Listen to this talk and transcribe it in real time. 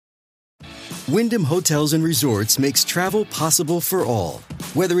Wyndham Hotels and Resorts makes travel possible for all.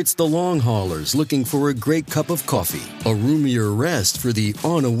 Whether it's the long haulers looking for a great cup of coffee, a roomier rest for the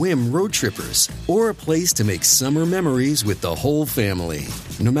on-a-whim road trippers, or a place to make summer memories with the whole family.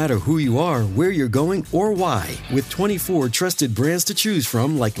 No matter who you are, where you're going, or why, with 24 trusted brands to choose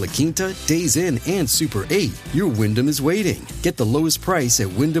from like La Quinta, Days Inn, and Super 8, your Wyndham is waiting. Get the lowest price at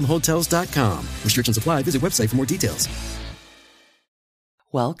WyndhamHotels.com. Restrictions apply. Visit website for more details.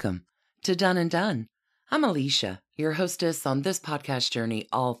 Welcome to Done and Done. I'm Alicia, your hostess on this podcast journey,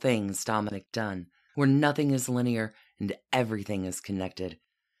 all things Dominic Dunn, where nothing is linear and everything is connected.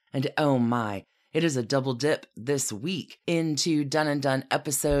 And oh my, it is a double dip this week into Done and Done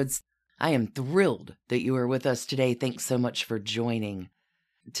episodes. I am thrilled that you are with us today. Thanks so much for joining.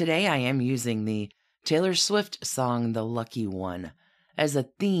 Today I am using the Taylor Swift song, The Lucky One, as a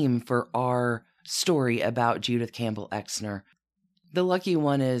theme for our story about Judith Campbell Exner. The Lucky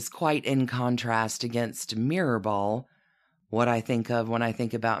One is quite in contrast against Mirrorball, what I think of when I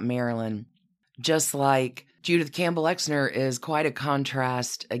think about Marilyn. Just like Judith Campbell Exner is quite a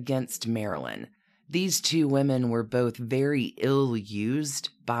contrast against Marilyn. These two women were both very ill-used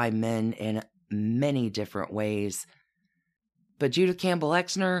by men in many different ways. But Judith Campbell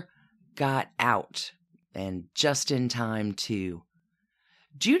Exner got out, and just in time, too.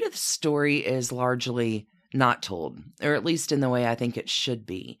 Judith's story is largely not told, or at least in the way I think it should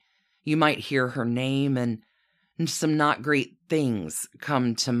be. You might hear her name and some not great things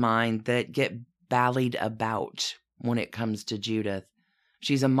come to mind that get ballied about when it comes to Judith.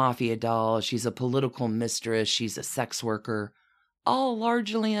 She's a mafia doll, she's a political mistress, she's a sex worker, all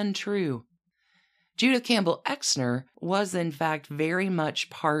largely untrue. Judith Campbell Exner was in fact very much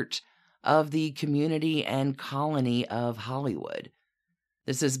part of the community and colony of Hollywood.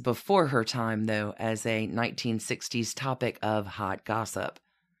 This is before her time, though, as a 1960s topic of hot gossip.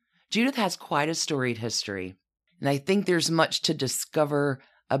 Judith has quite a storied history, and I think there's much to discover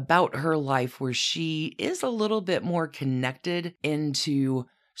about her life where she is a little bit more connected into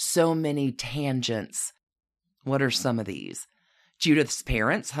so many tangents. What are some of these? Judith's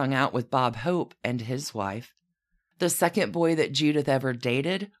parents hung out with Bob Hope and his wife. The second boy that Judith ever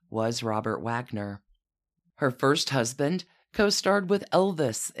dated was Robert Wagner. Her first husband co-starred with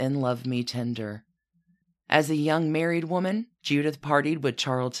Elvis in Love Me Tender. As a young married woman, Judith partied with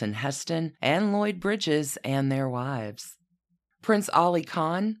Charlton Heston and Lloyd Bridges and their wives. Prince Ali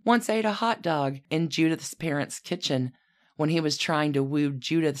Khan once ate a hot dog in Judith's parents' kitchen when he was trying to woo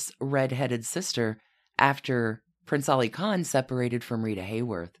Judith's red-headed sister after Prince Ali Khan separated from Rita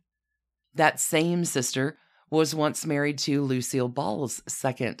Hayworth. That same sister was once married to Lucille Ball's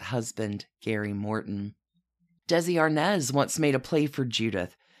second husband, Gary Morton. Desi Arnaz once made a play for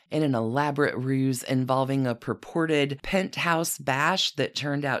Judith in an elaborate ruse involving a purported penthouse bash that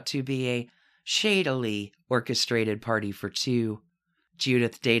turned out to be a shadily orchestrated party for two.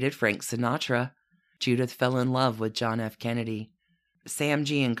 Judith dated Frank Sinatra. Judith fell in love with John F. Kennedy. Sam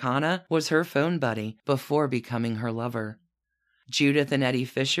Giancana was her phone buddy before becoming her lover. Judith and Eddie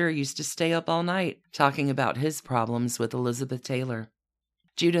Fisher used to stay up all night talking about his problems with Elizabeth Taylor.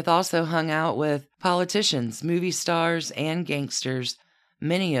 Judith also hung out with politicians, movie stars, and gangsters,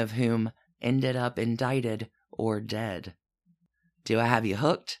 many of whom ended up indicted or dead. Do I have you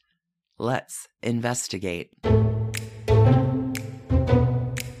hooked? Let's investigate.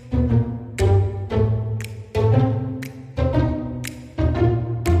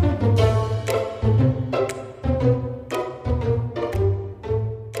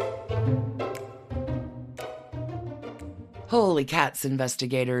 Holy cats,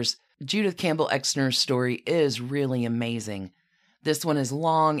 investigators. Judith Campbell Exner's story is really amazing. This one is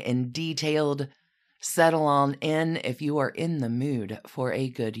long and detailed. Settle on in if you are in the mood for a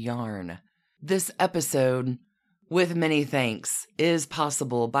good yarn. This episode, with many thanks, is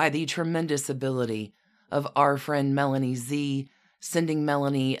possible by the tremendous ability of our friend Melanie Z, sending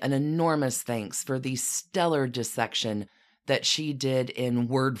Melanie an enormous thanks for the stellar dissection that she did in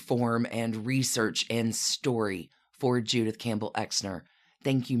word form and research and story for Judith Campbell Exner.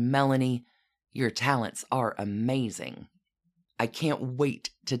 Thank you, Melanie. Your talents are amazing. I can't wait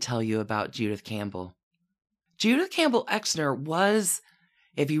to tell you about Judith Campbell. Judith Campbell Exner was,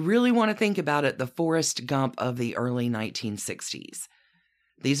 if you really want to think about it, the Forrest Gump of the early 1960s.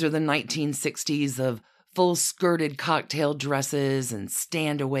 These are the 1960s of full-skirted cocktail dresses and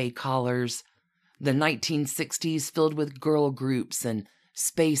stand-away collars. The 1960s filled with girl groups and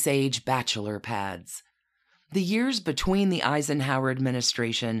space-age bachelor pads. The years between the Eisenhower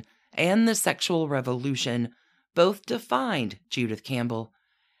administration and the sexual revolution both defined Judith Campbell,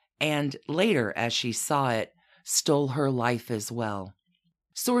 and later, as she saw it, stole her life as well.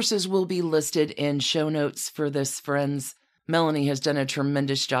 Sources will be listed in show notes for this, friends. Melanie has done a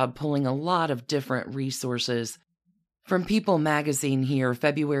tremendous job pulling a lot of different resources. From People magazine here,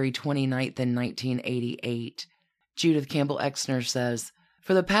 February 29th in 1988, Judith Campbell Exner says,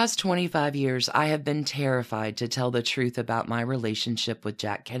 "For the past 25 years, I have been terrified to tell the truth about my relationship with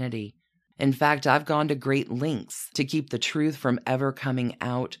Jack Kennedy. In fact, I've gone to great lengths to keep the truth from ever coming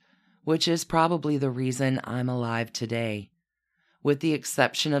out, which is probably the reason I'm alive today. With the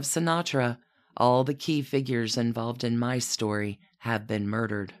exception of Sinatra, all the key figures involved in my story have been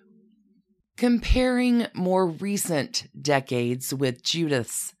murdered." Comparing more recent decades with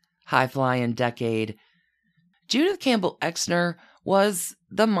Judith's high-flying decade, Judith Campbell Exner was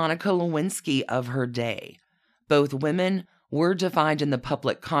the Monica Lewinsky of her day. Both women were defined in the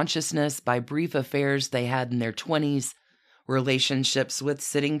public consciousness by brief affairs they had in their 20s, relationships with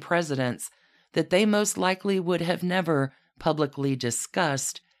sitting presidents that they most likely would have never publicly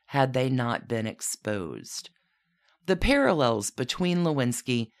discussed had they not been exposed. The parallels between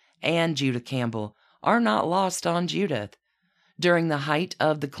Lewinsky and Judith Campbell are not lost on Judith. During the height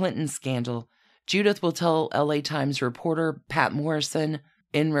of the Clinton scandal, Judith will tell LA Times reporter Pat Morrison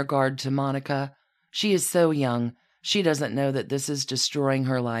in regard to Monica, "She is so young, she doesn't know that this is destroying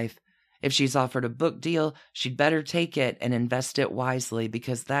her life. If she's offered a book deal, she'd better take it and invest it wisely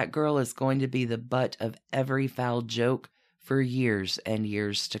because that girl is going to be the butt of every foul joke for years and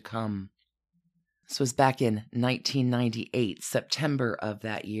years to come." This was back in 1998, September of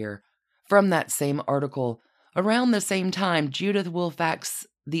that year. From that same article, around the same time, Judith will fax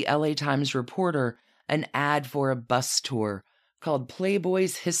the LA Times reporter an ad for a bus tour called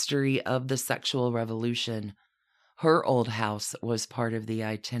Playboy's History of the Sexual Revolution. Her old house was part of the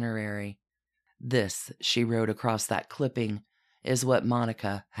itinerary. "This," she wrote across that clipping, "is what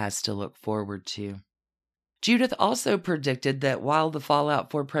Monica has to look forward to." Judith also predicted that while the fallout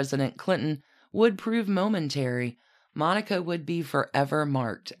for President Clinton would prove momentary, Monica would be forever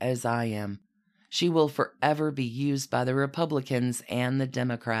marked as I am. She will forever be used by the Republicans and the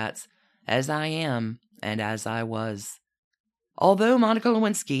Democrats, as I am and as I was. Although Monica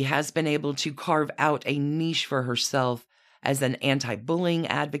Lewinsky has been able to carve out a niche for herself as an anti-bullying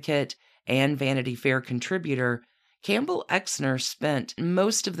advocate and Vanity Fair contributor, Campbell Exner spent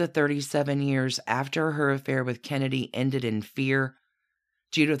most of the 37 years after her affair with Kennedy ended in fear.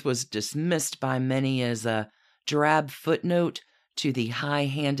 Judith was dismissed by many as a drab footnote to the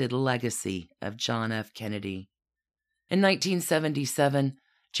high-handed legacy of John F. Kennedy. In 1977,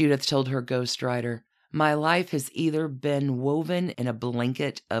 Judith told her ghostwriter, "My life has either been woven in a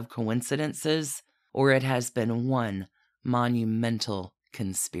blanket of coincidences, or it has been one monumental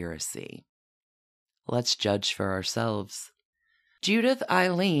conspiracy." Let's judge for ourselves. Judith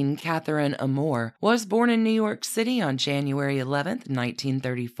Eileen Catherine Amore was born in New York City on January 11th,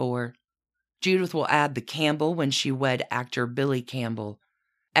 1934. Judith will add the Campbell when she wed actor Billy Campbell.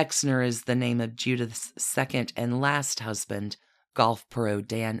 Exner is the name of Judith's second and last husband, golf pro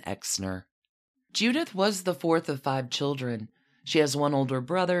Dan Exner. Judith was the fourth of 5 children. She has one older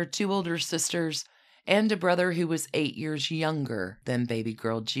brother, 2 older sisters, and a brother who was 8 years younger than baby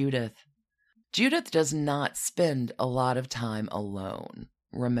girl Judith. Judith does not spend a lot of time alone.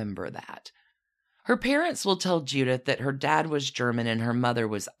 Remember that. Her parents will tell Judith that her dad was German and her mother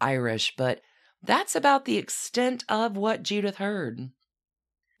was Irish, but that's about the extent of what Judith heard.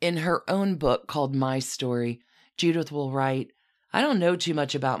 In her own book called My Story, Judith will write, "I don't know too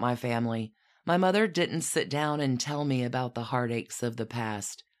much about my family. My mother didn't sit down and tell me about the heartaches of the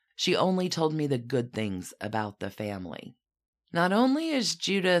past. She only told me the good things about the family." Not only is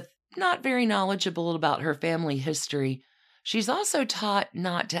Judith not very knowledgeable about her family history, she's also taught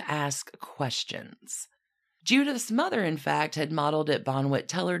not to ask questions. Judith's mother, in fact, had modeled at Bonwit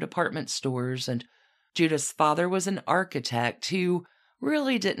Teller department stores, and Judith's father was an architect who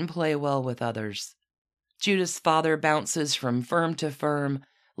really didn't play well with others. Judith's father bounces from firm to firm,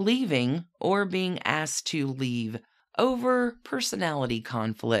 leaving or being asked to leave over personality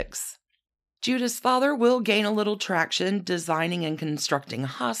conflicts. Judith's father will gain a little traction designing and constructing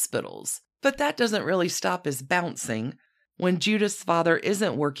hospitals, but that doesn't really stop his bouncing. When Judith's father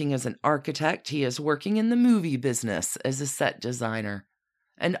isn't working as an architect, he is working in the movie business as a set designer,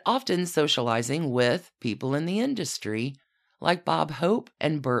 and often socializing with people in the industry, like Bob Hope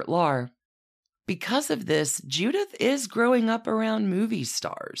and Burt Lahr. Because of this, Judith is growing up around movie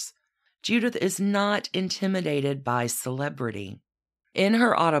stars. Judith is not intimidated by celebrity. In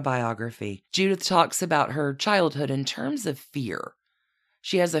her autobiography, Judith talks about her childhood in terms of fear.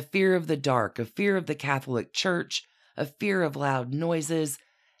 She has a fear of the dark, a fear of the Catholic Church, a fear of loud noises,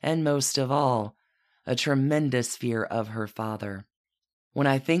 and most of all, a tremendous fear of her father. When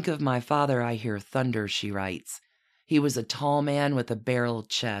I think of my father, I hear thunder, she writes. He was a tall man with a barreled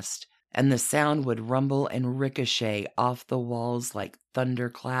chest, and the sound would rumble and ricochet off the walls like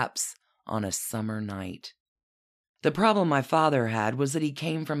thunderclaps on a summer night. The problem my father had was that he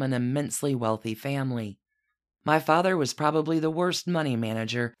came from an immensely wealthy family. My father was probably the worst money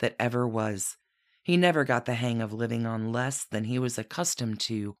manager that ever was. He never got the hang of living on less than he was accustomed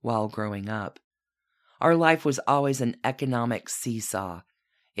to while growing up. Our life was always an economic seesaw.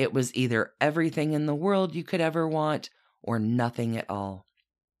 It was either everything in the world you could ever want or nothing at all.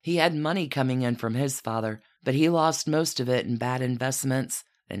 He had money coming in from his father, but he lost most of it in bad investments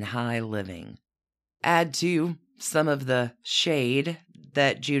and high living. Add to some of the shade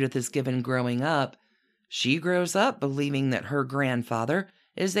that Judith is given growing up, she grows up believing that her grandfather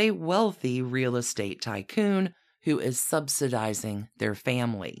is a wealthy real estate tycoon who is subsidizing their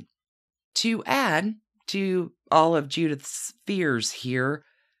family. To add to all of Judith's fears here,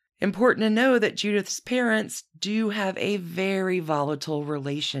 important to know that Judith's parents do have a very volatile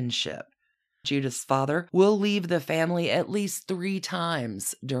relationship. Judith's father will leave the family at least 3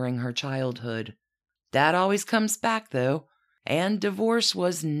 times during her childhood. Dad always comes back, though, and divorce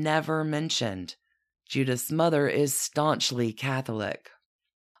was never mentioned. Judith's mother is staunchly Catholic.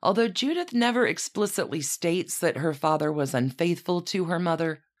 Although Judith never explicitly states that her father was unfaithful to her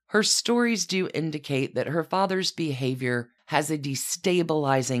mother, her stories do indicate that her father's behavior has a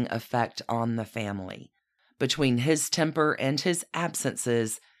destabilizing effect on the family. Between his temper and his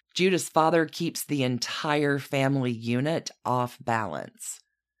absences, Judith's father keeps the entire family unit off balance.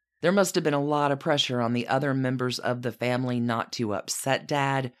 There must have been a lot of pressure on the other members of the family not to upset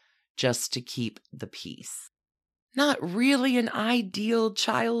Dad, just to keep the peace. Not really an ideal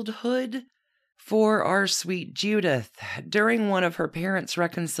childhood for our sweet Judith. During one of her parents'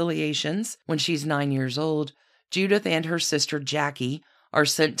 reconciliations, when she's 9 years old, Judith and her sister Jackie are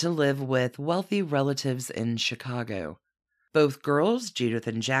sent to live with wealthy relatives in Chicago. Both girls, Judith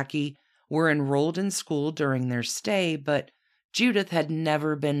and Jackie, were enrolled in school during their stay, but Judith had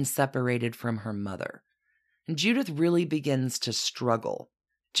never been separated from her mother. Judith really begins to struggle.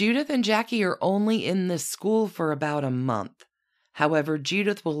 Judith and Jackie are only in this school for about a month. However,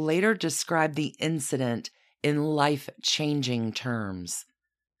 Judith will later describe the incident in life-changing terms.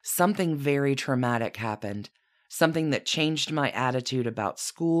 Something very traumatic happened, something that changed my attitude about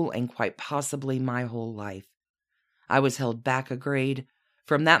school and quite possibly my whole life. I was held back a grade.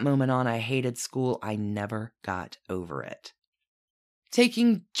 From that moment on, I hated school. I never got over it.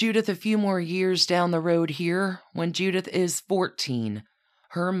 Taking Judith a few more years down the road here, when Judith is 14,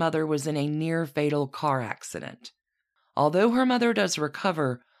 her mother was in a near-fatal car accident. Although her mother does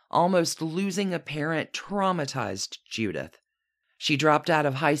recover, almost losing a parent traumatized Judith. She dropped out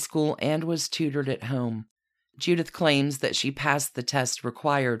of high school and was tutored at home. Judith claims that she passed the test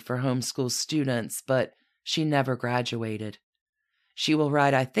required for homeschool students, but she never graduated. She will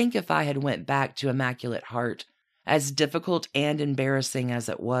write, "I think if I had went back to Immaculate Heart, as difficult and embarrassing as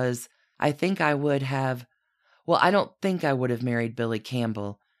it was, I think I would have... Well, I don't think I would have married Billy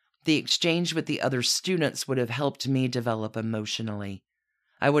Campbell. The exchange with the other students would have helped me develop emotionally.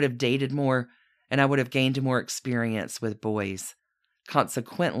 I would have dated more, and I would have gained more experience with boys.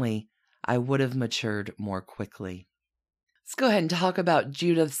 Consequently, I would have matured more quickly." Let's go ahead and talk about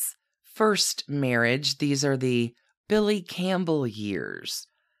Judith's first marriage. These are the Billy Campbell years.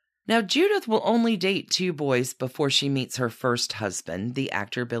 Now, Judith will only date 2 boys before she meets her first husband, the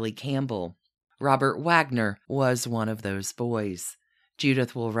actor Billy Campbell. Robert Wagner was one of those boys.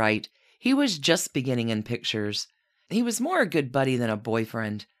 Judith will write, "He was just beginning in pictures. He was more a good buddy than a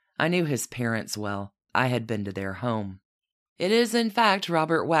boyfriend. I knew his parents well. I had been to their home." It is, in fact,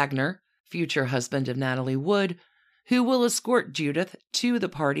 Robert Wagner, future husband of Natalie Wood, who will escort Judith to the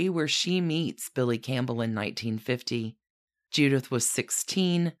party where she meets Billy Campbell in 1950. Judith was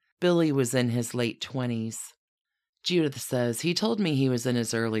 16. Billy was in his late 20s. Judith says, "He told me he was in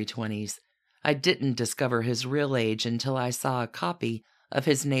his early 20s. I didn't discover his real age until I saw a copy of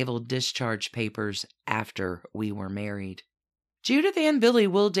his naval discharge papers after we were married." Judith and Billy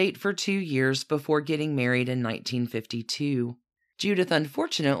will date for 2 years before getting married in 1952. Judith,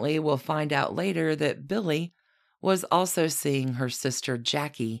 unfortunately, will find out later that Billy was also seeing her sister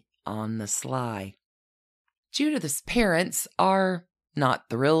Jackie on the sly. Judith's parents are not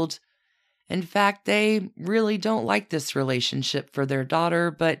thrilled. In fact, they really don't like this relationship for their daughter,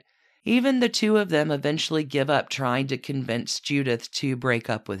 but even the 2 of them eventually give up trying to convince Judith to break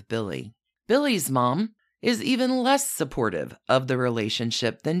up with Billy. Billy's mom is even less supportive of the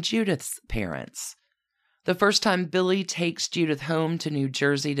relationship than Judith's parents. The first time Billy takes Judith home to New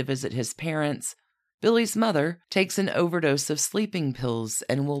Jersey to visit his parents, Billy's mother takes an overdose of sleeping pills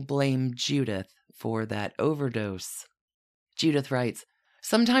and will blame Judith for that overdose. Judith writes,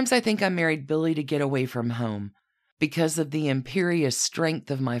 "Sometimes I think I married Billy to get away from home. Because of the imperious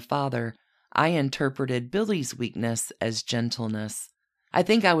strength of my father, I interpreted Billy's weakness as gentleness. I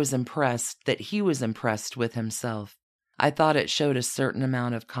think I was impressed that he was impressed with himself. I thought it showed a certain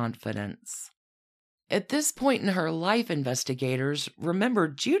amount of confidence." At this point in her life, investigators remember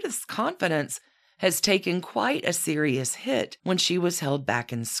Judith's confidence has taken quite a serious hit when she was held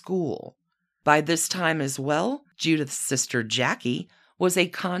back in school. By this time as well, Judith's sister Jackie was a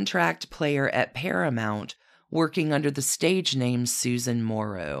contract player at Paramount, working under the stage name Susan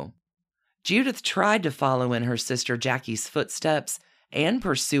Morrow. Judith tried to follow in her sister Jackie's footsteps and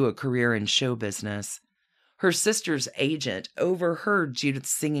pursue a career in show business. Her sister's agent overheard Judith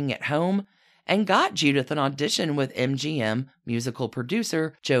singing at home and got Judith an audition with MGM musical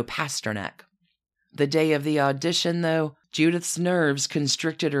producer Joe Pasternak. The day of the audition, though, Judith's nerves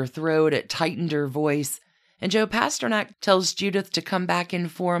constricted her throat, it tightened her voice, and Joe Pasternak tells Judith to come back in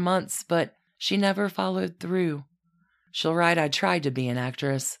 4 months, but she never followed through. She'll write, "I tried to be an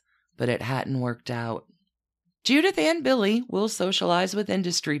actress, but it hadn't worked out." Judith and Billy will socialize with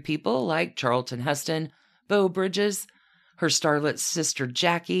industry people like Charlton Heston, Beau Bridges, her starlet sister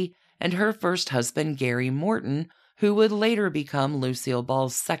Jackie, and her first husband Gary Morton, who would later become Lucille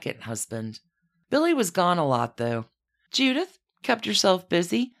Ball's second husband. Billy was gone a lot, though. Judith kept herself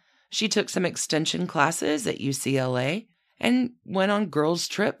busy. She took some extension classes at UCLA and went on girls'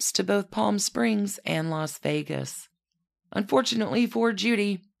 trips to both Palm Springs and Las Vegas. Unfortunately for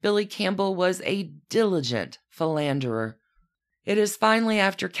Judy, Billy Campbell was a diligent philanderer. It is finally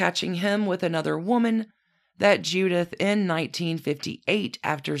after catching him with another woman that Judith, in 1958,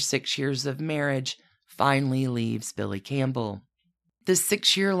 after 6 years of marriage, finally leaves Billy Campbell. The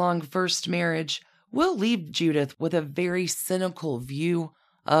 6-year-long first marriage will leave Judith with a very cynical view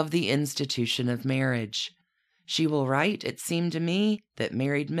of the institution of marriage. She will write, "It seemed to me that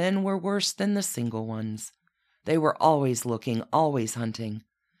married men were worse than the single ones. They were always looking, always hunting.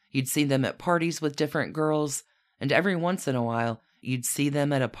 You'd see them at parties with different girls, and every once in a while, you'd see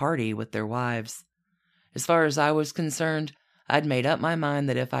them at a party with their wives. As far as I was concerned, I'd made up my mind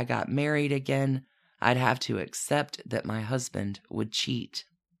that if I got married again, I'd have to accept that my husband would cheat."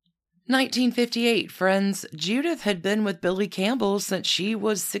 1958, friends. Judith had been with Billy Campbell since she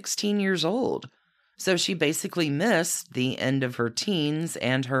was 16 years old, so she basically missed the end of her teens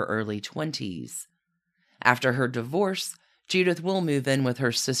and her early 20s. After her divorce, Judith will move in with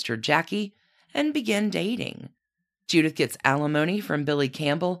her sister Jackie and begin dating. Judith gets alimony from Billy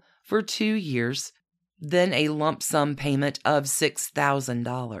Campbell for 2 years, then a lump sum payment of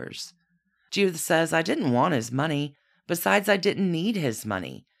 $6,000. Judith says, "I didn't want his money. Besides, I didn't need his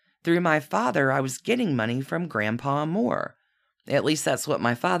money. Through my father, I was getting money from Grandpa Moore. At least that's what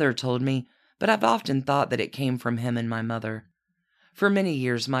my father told me, but I've often thought that it came from him and my mother. For many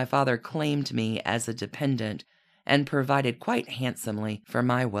years, my father claimed me as a dependent and provided quite handsomely for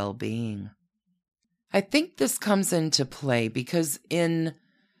my well-being." I think this comes into play because in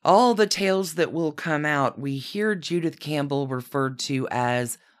all the tales that will come out, we hear Judith Campbell referred to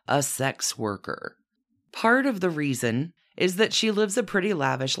as a sex worker. Part of the reason is that she lives a pretty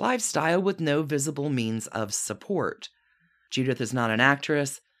lavish lifestyle with no visible means of support. Judith is not an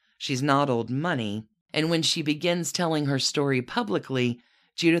actress, she's not old money, and when she begins telling her story publicly,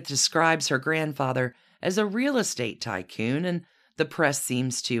 Judith describes her grandfather as a real estate tycoon, and the press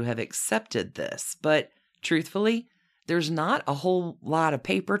seems to have accepted this. But truthfully, there's not a whole lot of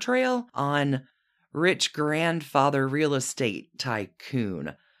paper trail on rich grandfather real estate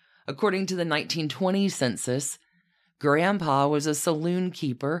tycoon. According to the 1920 census, Grandpa was a saloon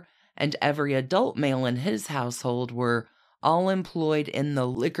keeper, and every adult male in his household were all employed in the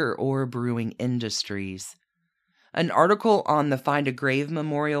liquor or brewing industries. An article on the Find a Grave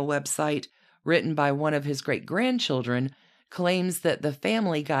Memorial website, written by one of his great-grandchildren, claims that the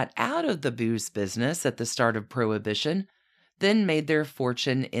family got out of the booze business at the start of Prohibition, then made their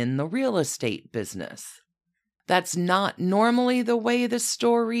fortune in the real estate business. That's not normally the way the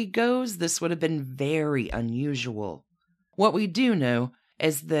story goes. This would have been very unusual. What we do know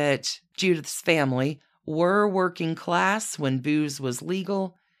is that Judith's family were working class when booze was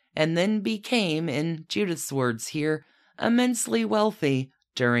legal, and then became, in Judith's words here, immensely wealthy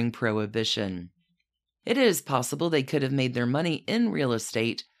during Prohibition. It is possible they could have made their money in real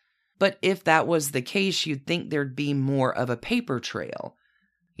estate, but if that was the case, you'd think there'd be more of a paper trail.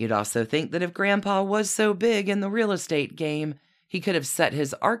 You'd also think that if Grandpa was so big in the real estate game, he could have set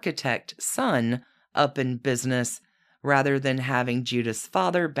his architect son up in business rather than having Judith's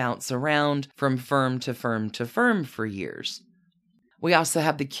father bounce around from firm to firm to firm for years. We also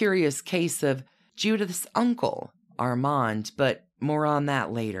have the curious case of Judith's uncle, Armand, but more on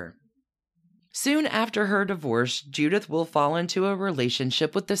that later. Soon after her divorce, Judith will fall into a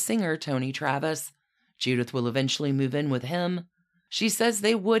relationship with the singer Tony Travis. Judith will eventually move in with him. She says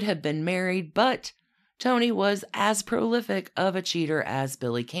they would have been married, but Tony was as prolific of a cheater as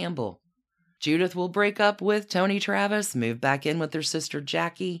Billy Campbell. Judith will break up with Tony Travis, move back in with her sister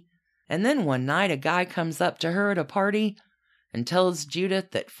Jackie, and then one night a guy comes up to her at a party and tells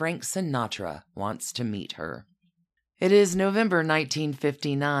Judith that Frank Sinatra wants to meet her. It is November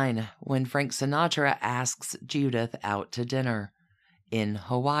 1959 when Frank Sinatra asks Judith out to dinner in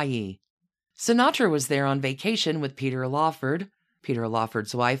Hawaii. Sinatra was there on vacation with Peter Lawford, Peter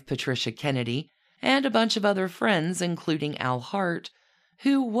Lawford's wife Patricia Kennedy, and a bunch of other friends, including Al Hart,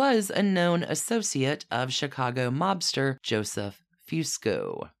 who was a known associate of Chicago mobster Joseph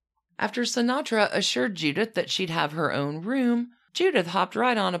Fusco. After Sinatra assured Judith that she'd have her own room, Judith hopped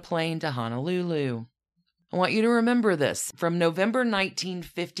right on a plane to Honolulu. I want you to remember this from November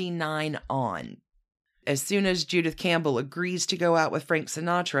 1959 on. As soon as Judith Campbell agrees to go out with Frank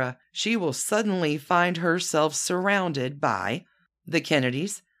Sinatra, she will suddenly find herself surrounded by the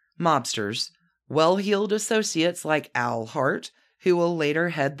Kennedys, mobsters, well-heeled associates like Al Hart, who will later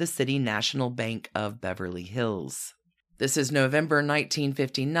head the City National Bank of Beverly Hills. This is November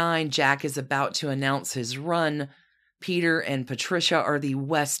 1959. Jack is about to announce his run. Peter and Patricia are the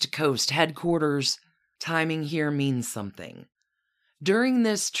West Coast headquarters. Timing here means something. During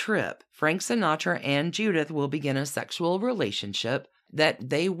this trip, Frank Sinatra and Judith will begin a sexual relationship that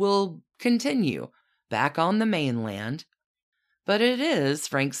they will continue back on the mainland. But it is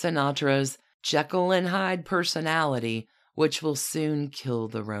Frank Sinatra's Jekyll and Hyde personality which will soon kill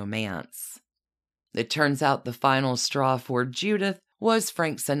the romance. It turns out the final straw for Judith was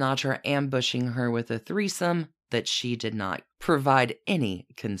Frank Sinatra ambushing her with a threesome that she did not provide any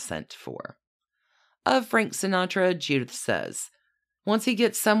consent for. Of Frank Sinatra, Judith says, once he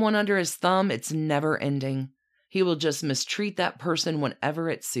gets someone under his thumb, it's never ending. He will just mistreat that person whenever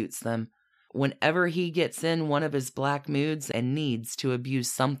it suits them, whenever he gets in one of his black moods and needs to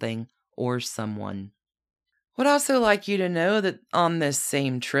abuse something or someone. Would also like you to know that on this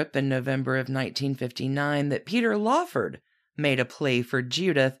same trip in November of 1959 that Peter Lawford made a play for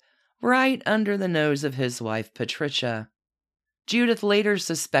Judith right under the nose of his wife Patricia. Judith later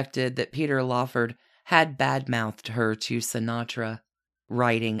suspected that Peter Lawford had bad-mouthed her to Sinatra,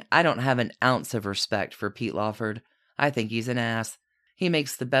 writing, "I don't have an ounce of respect for Pete Lawford. I think he's an ass. He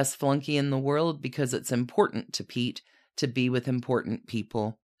makes the best flunky in the world because it's important to Pete to be with important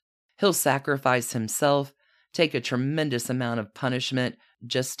people. He'll sacrifice himself, take a tremendous amount of punishment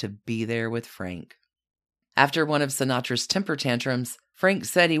just to be there with Frank." After one of Sinatra's temper tantrums, Frank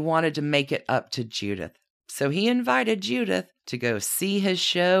said he wanted to make it up to Judith. So he invited Judith to go see his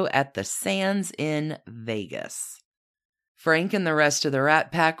show at the Sands in Vegas. Frank and the rest of the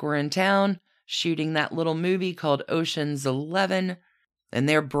Rat Pack were in town shooting that little movie called Ocean's 11, and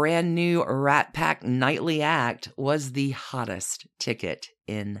their brand new Rat Pack nightly act was the hottest ticket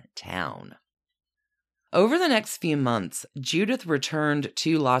in town. Over the next few months, Judith returned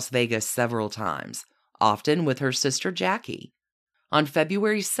to Las Vegas several times, often with her sister Jackie. On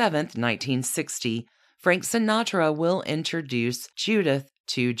February 7th, 1960, Frank Sinatra will introduce Judith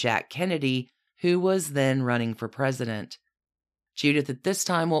to Jack Kennedy, who was then running for president. Judith at this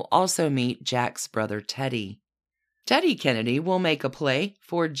time will also meet Jack's brother Teddy. Teddy Kennedy will make a play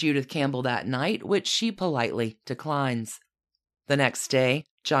for Judith Campbell that night, which she politely declines. The next day,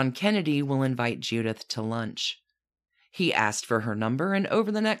 John Kennedy will invite Judith to lunch. He asked for her number, and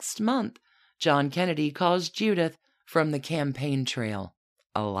over the next month, John Kennedy calls Judith from the campaign trail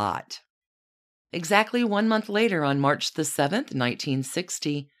a lot. Exactly 1 month later, on March the 7th,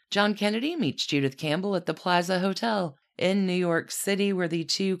 1960, John Kennedy meets Judith Campbell at the Plaza Hotel in New York City, where the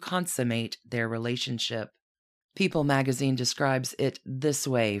two consummate their relationship. People magazine describes it this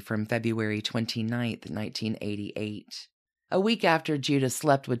way from February 29th, 1988. A week after Judith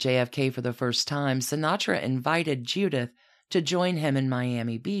slept with JFK for the first time, Sinatra invited Judith to join him in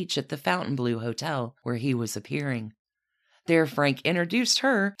Miami Beach at the Fontainebleau Hotel, where he was appearing. There, Frank introduced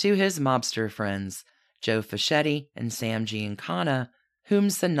her to his mobster friends, Joe Fischetti and Sam Giancana, whom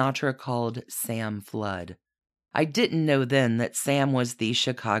Sinatra called Sam Flood. "I didn't know then that Sam was the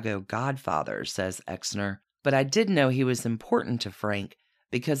Chicago godfather," says Exner, "but I did know he was important to Frank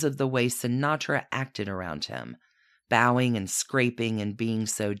because of the way Sinatra acted around him, bowing and scraping and being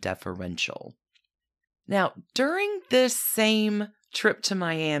so deferential." Now, during this same trip to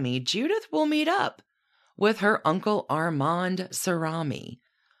Miami, Judith will meet up with her Uncle Armand Cerami.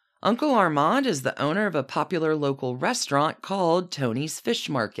 Uncle Armand is the owner of a popular local restaurant called Tony's Fish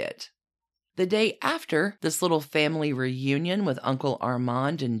Market. The day after this little family reunion with Uncle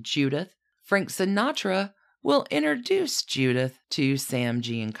Armand and Judith, Frank Sinatra will introduce Judith to Sam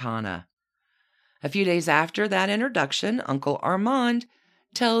Giancana. A few days after that introduction, Uncle Armand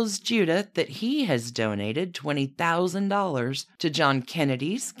tells Judith that he has donated $20,000 to John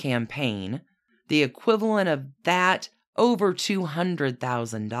Kennedy's campaign, the equivalent of that over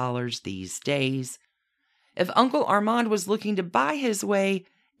 $200,000 these days. If Uncle Armand was looking to buy his way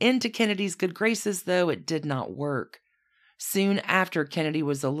into Kennedy's good graces, though, it did not work. Soon after Kennedy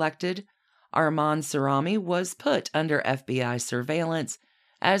was elected, Armand Cerami was put under FBI surveillance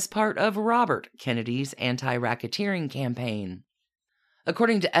as part of Robert Kennedy's anti-racketeering campaign.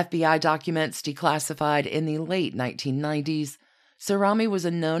 According to FBI documents declassified in the late 1990s, Cerami was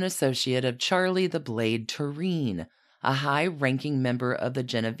a known associate of Charlie the Blade Turenne, a high-ranking member of the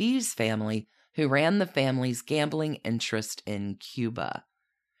Genovese family who ran the family's gambling interest in Cuba.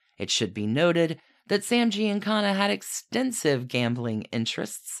 It should be noted that Sam Giancana had extensive gambling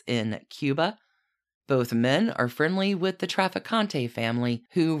interests in Cuba. Both men are friendly with the Trafficante family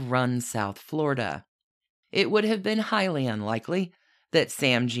who run South Florida. It would have been highly unlikely that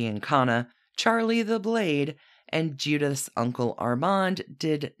Sam Giancana, Charlie the Blade, and Judith's Uncle Armand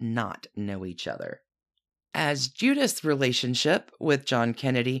did not know each other. As Judith's relationship with John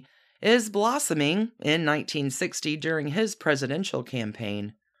Kennedy is blossoming in 1960 during his presidential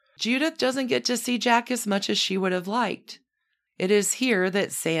campaign, Judith doesn't get to see Jack as much as she would have liked. It is here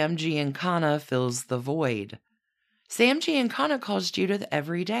that Sam Giancana fills the void. Sam Giancana calls Judith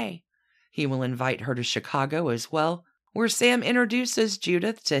every day. He will invite her to Chicago as well, where Sam introduces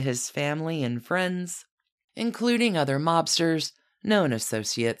Judith to his family and friends, including other mobsters, known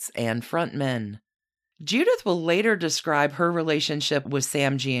associates, and frontmen. Judith will later describe her relationship with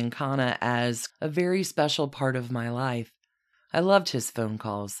Sam Giancana as a very special part of my life. I loved his phone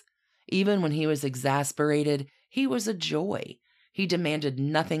calls. Even when he was exasperated, he was a joy. He demanded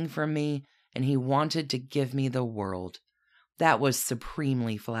nothing from me, and he wanted to give me the world. That was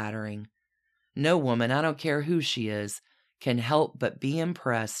supremely flattering. No woman, I don't care who she is, can help but be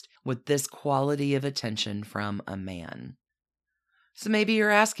impressed with this quality of attention from a man. So maybe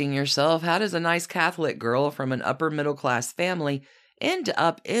you're asking yourself, how does a nice Catholic girl from an upper middle class family end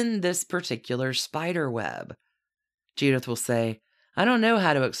up in this particular spider web? Judith will say, I don't know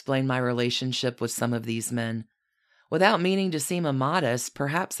how to explain my relationship with some of these men. Without meaning to seem immodest,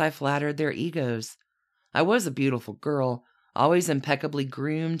 perhaps I flattered their egos. I was a beautiful girl, always impeccably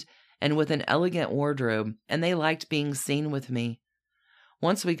groomed and with an elegant wardrobe, and they liked being seen with me.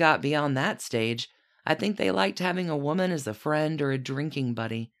 Once we got beyond that stage, I think they liked having a woman as a friend or a drinking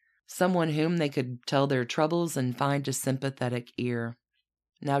buddy, someone whom they could tell their troubles and find a sympathetic ear.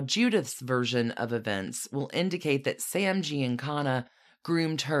 Now, Judith's version of events will indicate that Sam Giancana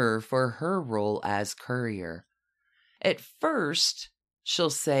groomed her for her role as courier. At first,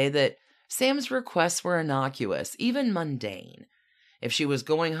 she'll say that Sam's requests were innocuous, even mundane. If she was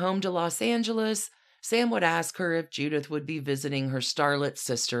going home to Los Angeles, Sam would ask her if Judith would be visiting her starlet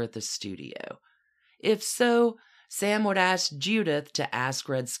sister at the studio. If so, Sam would ask Judith to ask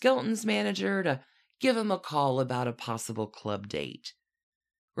Red Skelton's manager to give him a call about a possible club date.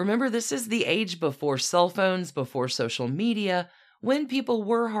 Remember, this is the age before cell phones, before social media, when people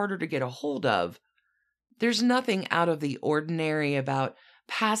were harder to get a hold of. There's nothing out of the ordinary about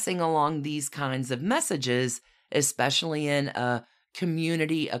passing along these kinds of messages, especially in a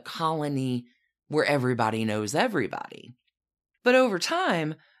community, a colony where everybody knows everybody. But over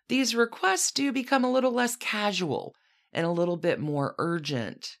time, these requests do become a little less casual and a little bit more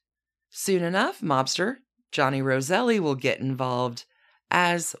urgent. Soon enough, mobster Johnny Roselli will get involved,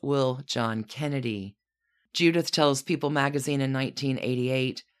 as will John Kennedy. Judith tells People magazine in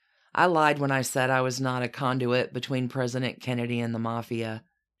 1988, I lied when I said I was not a conduit between President Kennedy and the mafia.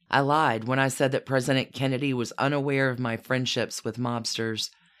 I lied when I said that President Kennedy was unaware of my friendships with mobsters.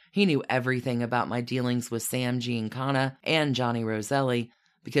 He knew everything about my dealings with Sam Giancana and Johnny Roselli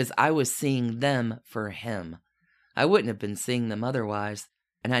because I was seeing them for him. I wouldn't have been seeing them otherwise,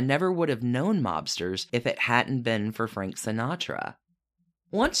 and I never would have known mobsters if it hadn't been for Frank Sinatra.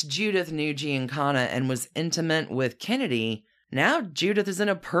 Once Judith knew Giancana and was intimate with Kennedy, now Judith is in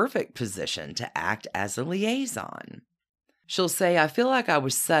a perfect position to act as a liaison. She'll say, I feel like I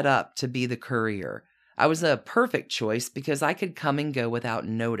was set up to be the courier. I was a perfect choice because I could come and go without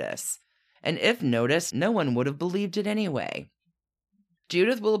notice. And if noticed, no one would have believed it anyway.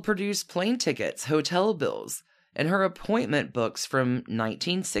 Judith will produce plane tickets, hotel bills, and her appointment books from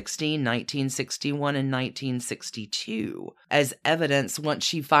 1960, 1961, and 1962 as evidence once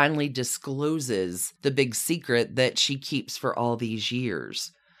she finally discloses the big secret that she keeps for all these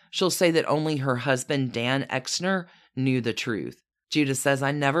years. She'll say that only her husband, Dan Exner, knew the truth. Judith says,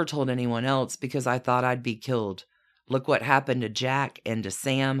 "I never told anyone else because I thought I'd be killed. Look what happened to Jack and to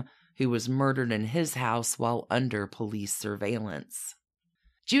Sam, who was murdered in his house while under police surveillance."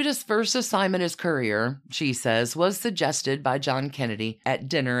 Judith's first assignment as courier, she says, was suggested by John Kennedy at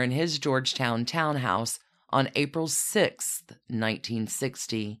dinner in his Georgetown townhouse on April 6,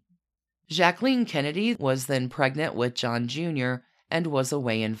 1960. Jacqueline Kennedy was then pregnant with John Jr. and was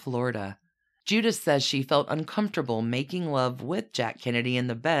away in Florida. Judith says she felt uncomfortable making love with Jack Kennedy in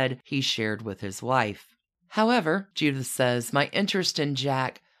the bed he shared with his wife. However, Judith says, "My interest in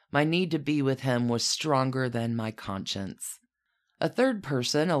Jack, my need to be with him was stronger than my conscience." A third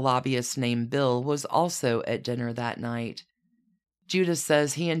person, a lobbyist named Bill, was also at dinner that night. Judith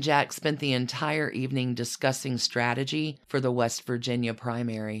says he and Jack spent the entire evening discussing strategy for the West Virginia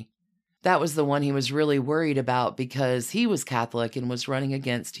primary. That was the one he was really worried about because he was Catholic and was running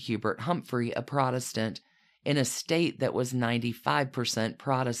against Hubert Humphrey, a Protestant, in a state that was 95%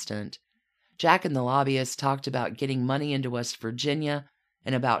 Protestant. Jack and the lobbyist talked about getting money into West Virginia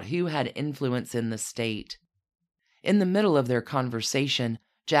and about who had influence in the state. In the middle of their conversation,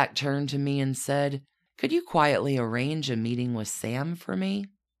 Jack turned to me and said, "Could you quietly arrange a meeting with Sam for me?"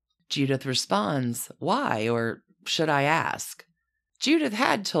 Judith responds, "Why, or should I ask?" Judith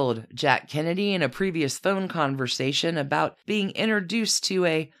had told Jack Kennedy in a previous phone conversation about being introduced to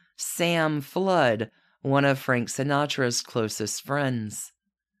a Sam Flood, one of Frank Sinatra's closest friends.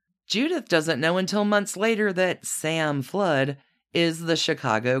 Judith doesn't know until months later that Sam Flood is the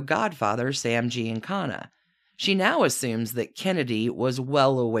Chicago Godfather, Sam Giancana. She now assumes that Kennedy was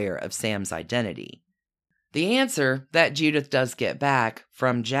well aware of Sam's identity. The answer that Judith does get back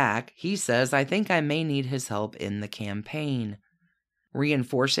from Jack, he says, "I think I may need his help in the campaign,"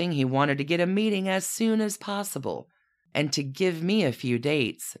 reinforcing he wanted to get a meeting as soon as possible and to give me a few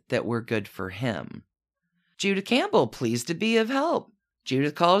dates that were good for him. Judith Campbell, pleased to be of help.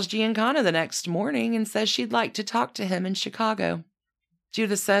 Judith calls Giancana the next morning and says she'd like to talk to him in Chicago.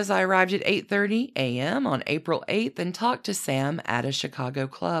 Judith says, "I arrived at 8:30 a.m. on April 8th and talked to Sam at a Chicago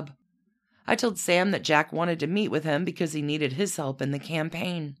club. I told Sam that Jack wanted to meet with him because he needed his help in the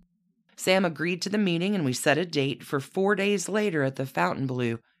campaign. Sam agreed to the meeting and we set a date for 4 days later at the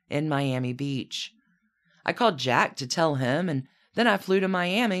Fontainebleau in Miami Beach. I called Jack to tell him, and then I flew to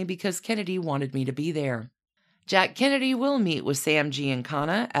Miami because Kennedy wanted me to be there. Jack Kennedy will meet with Sam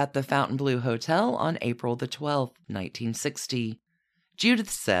Giancana at the Fontainebleau Hotel on April the 12th, 1960.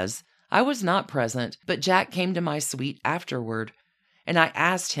 Judith says, "I was not present, but Jack came to my suite afterward, and I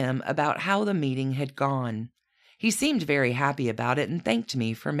asked him about how the meeting had gone. He seemed very happy about it and thanked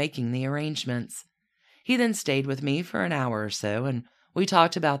me for making the arrangements. He then stayed with me for an hour or so, and we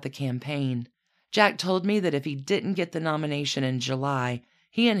talked about the campaign. Jack told me that if he didn't get the nomination in July,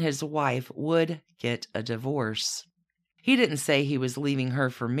 he and his wife would get a divorce. He didn't say he was leaving her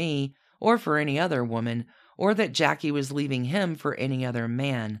for me or for any other woman, or that Jackie was leaving him for any other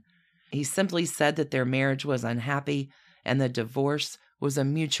man. He simply said that their marriage was unhappy and the divorce was a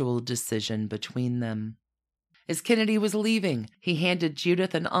mutual decision between them." As Kennedy was leaving, he handed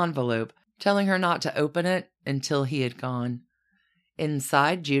Judith an envelope, telling her not to open it until he had gone.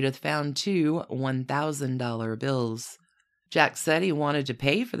 Inside, Judith found 2 $1,000 bills. Jack said he wanted to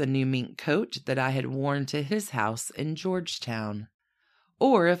pay for the new mink coat that I had worn to his house in Georgetown.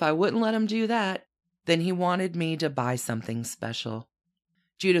 Or if I wouldn't let him do that, then he wanted me to buy something special.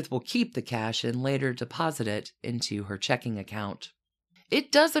 Judith will keep the cash and later deposit it into her checking account.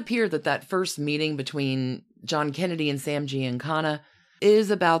 It does appear that that first meeting between John Kennedy and Sam Giancana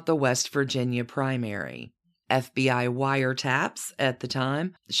is about the West Virginia primary. FBI wiretaps at the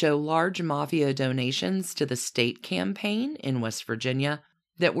time show large mafia donations to the state campaign in West Virginia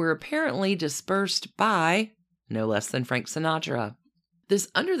that were apparently dispersed by no less than Frank Sinatra. This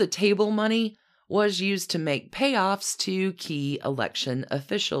under-the-table money was used to make payoffs to key election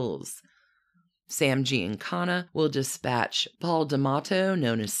officials. Sam Giancana will dispatch Paul D'Amato,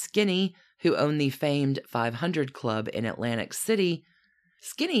 known as Skinny, who owned the famed 500 Club in Atlantic City.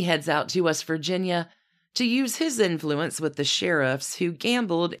 Skinny heads out to West Virginia to use his influence with the sheriffs who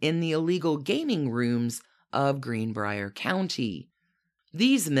gambled in the illegal gaming rooms of Greenbrier County.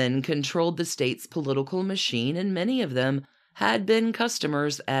 These men controlled the state's political machine, and many of them had been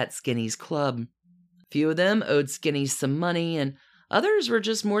customers at Skinny's club. Few of them owed Skinny some money, and others were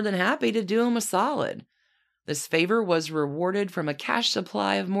just more than happy to do him a solid. This favor was rewarded from a cash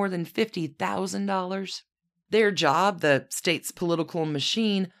supply of more than $50,000. Their job, the state's political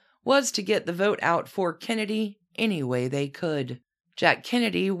machine, was to get the vote out for Kennedy any way they could. Jack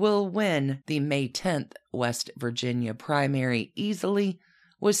Kennedy will win the May 10th West Virginia primary easily,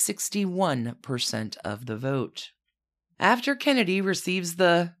 with 61% of the vote. After Kennedy receives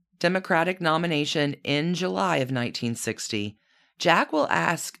the Democratic nomination in July of 1960, Jack will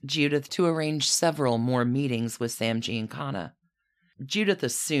ask Judith to arrange several more meetings with Sam Giancana. Judith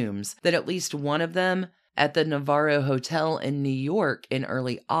assumes that at least one of them at the Navarro Hotel in New York in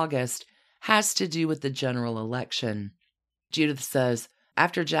early August has to do with the general election. Judith says,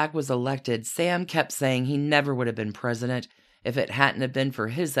 after Jack was elected, Sam kept saying he never would have been president if it hadn't have been for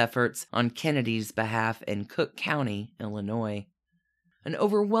his efforts on Kennedy's behalf in Cook County, Illinois. An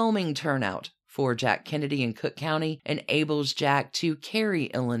overwhelming turnout for Jack Kennedy in Cook County enables Jack to carry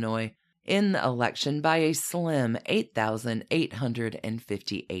Illinois in the election by a slim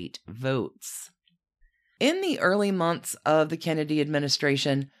 8,858 votes. In the early months of the Kennedy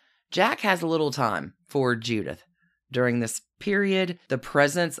administration, Jack has little time for Judith. During this period, the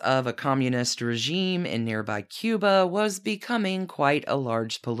presence of a communist regime in nearby Cuba was becoming quite a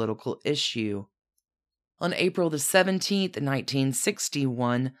large political issue. On April the 17th,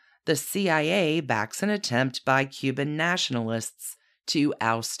 1961, the CIA backs an attempt by Cuban nationalists to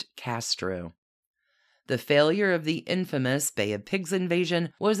oust Castro. The failure of the infamous Bay of Pigs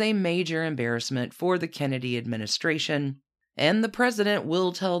invasion was a major embarrassment for the Kennedy administration, and the president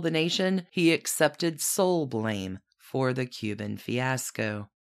will tell the nation he accepted sole blame for the Cuban fiasco.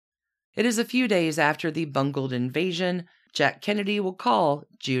 It is a few days after the bungled invasion, Jack Kennedy will call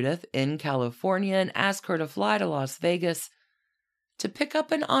Judith in California and ask her to fly to Las Vegas to pick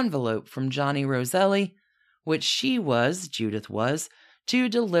up an envelope from Johnny Roselli, which Judith was, to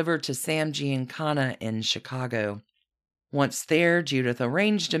deliver to Sam Giancana in Chicago. Once there, Judith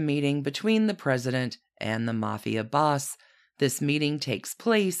arranged a meeting between the president and the mafia boss. This meeting takes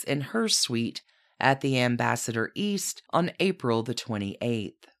place in her suite at the Ambassador East on April the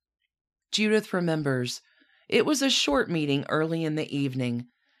 28th. Judith remembers, it was a short meeting early in the evening.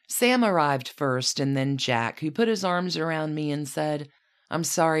 Sam arrived first and then Jack, who put his arms around me and said, "I'm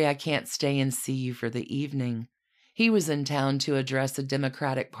sorry I can't stay and see you for the evening." He was in town to address a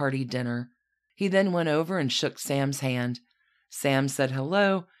Democratic Party dinner. He then went over and shook Sam's hand. Sam said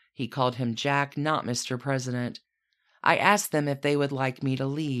hello. He called him Jack, not Mr. President. I asked them if they would like me to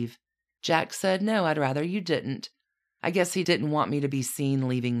leave. Jack said, "No, I'd rather you didn't." I guess he didn't want me to be seen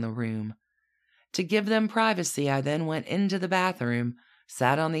leaving the room. To give them privacy, I then went into the bathroom,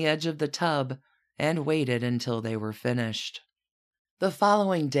 sat on the edge of the tub, and waited until they were finished. The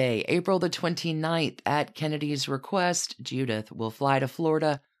following day, April the 29th, at Kennedy's request, Judith will fly to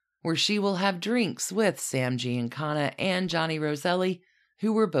Florida, where she will have drinks with Sam Giancana and Johnny Roselli,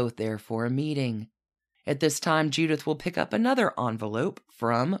 who were both there for a meeting. At this time, Judith will pick up another envelope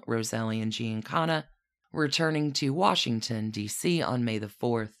from Roselli and Giancana, returning to Washington, D.C. on May the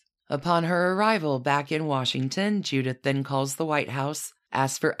 4th. Upon her arrival back in Washington, Judith then calls the White House,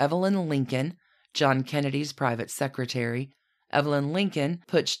 asks for Evelyn Lincoln, John Kennedy's private secretary. Evelyn Lincoln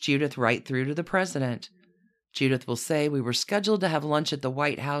puts Judith right through to the president. Judith will say, "We were scheduled to have lunch at the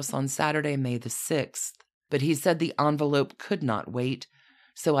White House on Saturday, May the 6th, but he said the envelope could not wait,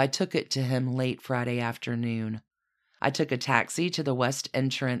 so I took it to him late Friday afternoon. I took a taxi to the West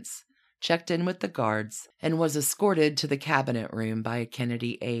entrance, checked in with the guards, and was escorted to the cabinet room by a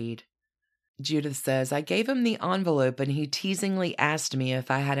Kennedy aide." Judith says, "I gave him the envelope and he teasingly asked me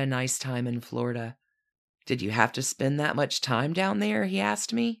if I had a nice time in Florida. 'Did you have to spend that much time down there?' he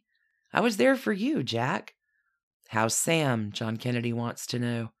asked me. 'I was there for you, Jack.' 'How's Sam?' John Kennedy wants to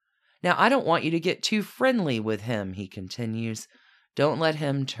know. 'Now, I don't want you to get too friendly with him,' he continues. 'Don't let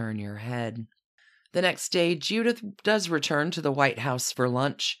him turn your head.' The next day, Judith does return to the White House for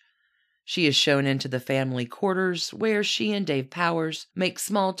lunch. She is shown into the family quarters, where she and Dave Powers make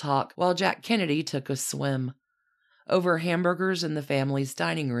small talk while Jack Kennedy took a swim. Over hamburgers in the family's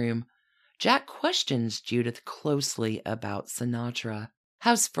dining room, Jack questions Judith closely about Sinatra.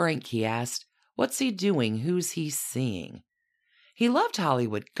 "How's Frank?" he asked. "What's he doing? Who's he seeing?" He loved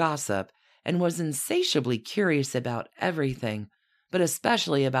Hollywood gossip and was insatiably curious about everything, but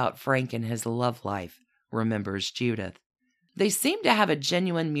especially about Frank and his love life, remembers Judith. They seemed to have a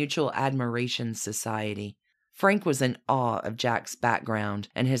genuine mutual admiration society. Frank was in awe of Jack's background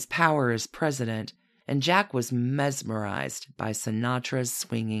and his power as president, and Jack was mesmerized by Sinatra's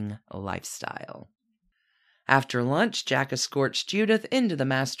swinging lifestyle. After lunch, Jack escorts Judith into the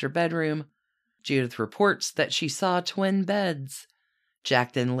master bedroom. Judith reports that she saw twin beds.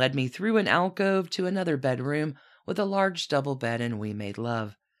 Jack then led me through an alcove to another bedroom with a large double bed, and we made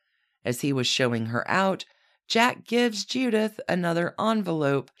love. As he was showing her out, Jack gives Judith another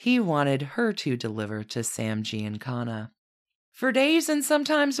envelope he wanted her to deliver to Sam Giancana. For days and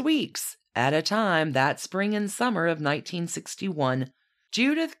sometimes weeks at a time that spring and summer of 1961,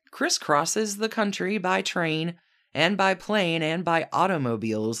 Judith crisscrosses the country by train and by plane and by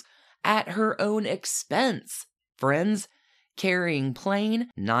automobiles at her own expense. Friends, carrying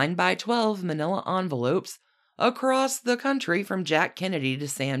plain 9x12 manila envelopes across the country from Jack Kennedy to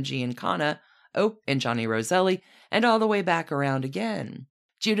Sam Giancana, and Johnny Roselli, and all the way back around again.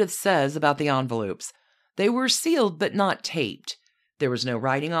 Judith says about the envelopes, they were sealed but not taped. There was no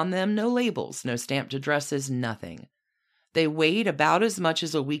writing on them, no labels, no stamped addresses, nothing. They weighed about as much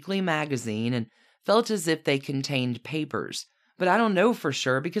as a weekly magazine and felt as if they contained papers, but I don't know for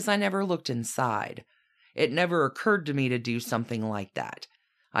sure because I never looked inside. It never occurred to me to do something like that.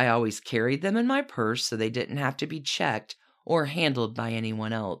 I always carried them in my purse so they didn't have to be checked or handled by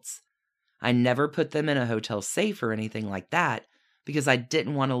anyone else. I never put them in a hotel safe or anything like that because I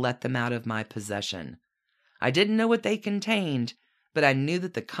didn't want to let them out of my possession. I didn't know what they contained, but I knew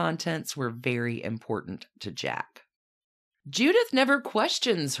that the contents were very important to Jack. Judith never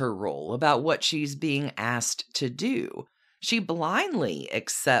questions her role about what she's being asked to do. She blindly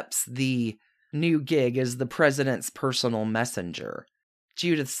accepts the new gig as the president's personal messenger.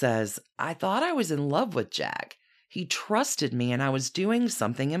 Judith says, I thought I was in love with Jack. He trusted me and I was doing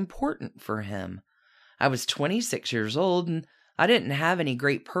something important for him. I was 26 years old and I didn't have any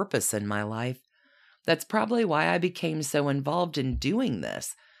great purpose in my life. That's probably why I became so involved in doing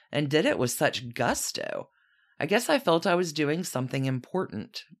this and did it with such gusto. I guess I felt I was doing something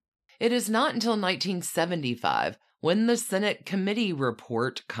important. It is not until 1975, when the Senate committee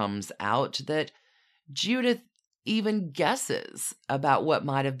report comes out, that Judith even guesses about what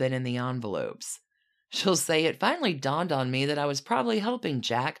might have been in the envelopes. She'll say, it finally dawned on me that I was probably helping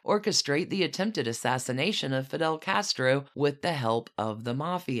Jack orchestrate the attempted assassination of Fidel Castro with the help of the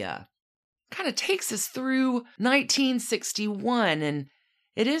mafia. Kind of takes us through 1961, and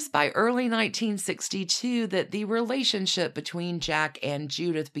it is by early 1962 that the relationship between Jack and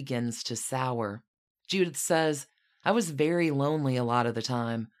Judith begins to sour. Judith says, I was very lonely a lot of the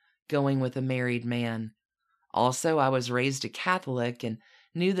time, going with a married man. Also, I was raised a Catholic and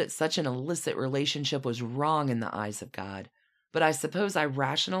knew that such an illicit relationship was wrong in the eyes of God. But I suppose I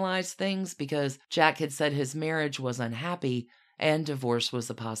rationalized things because Jack had said his marriage was unhappy and divorce was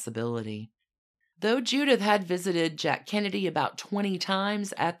a possibility. Though Judith had visited Jack Kennedy about 20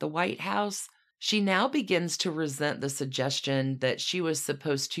 times at the White House, she now begins to resent the suggestion that she was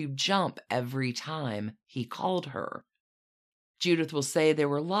supposed to jump every time he called her. Judith will say there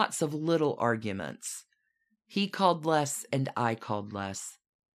were lots of little arguments. He called less and I called less.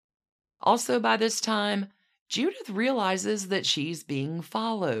 Also by this time, Judith realizes that she's being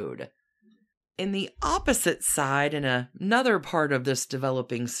followed. In the opposite side, in another part of this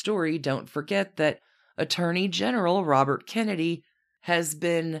developing story, don't forget that Attorney General Robert Kennedy has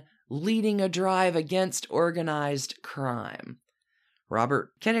been leading a drive against organized crime.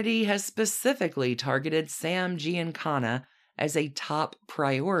 Robert Kennedy has specifically targeted Sam Giancana as a top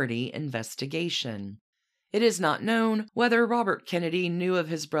priority investigation. It is not known whether Robert Kennedy knew of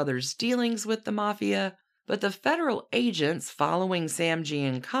his brother's dealings with the mafia, but the federal agents following Sam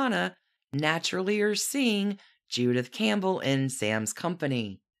Giancana naturally are seeing Judith Campbell in Sam's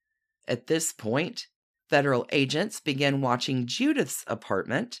company. At this point, federal agents begin watching Judith's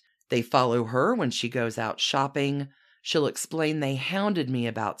apartment. They follow her when she goes out shopping. She'll explain they hounded me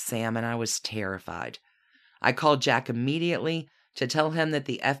about Sam and I was terrified. I called Jack immediately to tell him that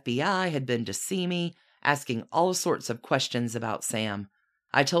the FBI had been to see me, asking all sorts of questions about Sam.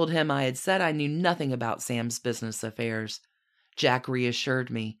 I told him I had said I knew nothing about Sam's business affairs. Jack reassured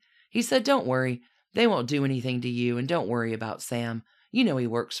me. He said, don't worry, they won't do anything to you, and don't worry about Sam. You know he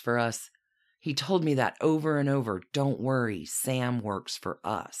works for us. He told me that over and over. Don't worry, Sam works for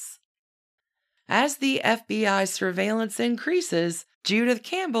us. As the FBI surveillance increases, Judith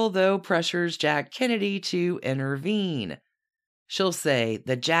Campbell, though, pressures Jack Kennedy to intervene. She'll say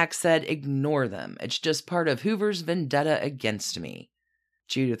that Jack said, ignore them. It's just part of Hoover's vendetta against me.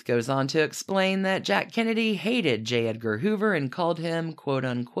 Judith goes on to explain that Jack Kennedy hated J. Edgar Hoover and called him, quote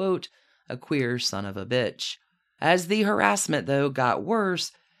unquote, a queer son of a bitch. As the harassment, though, got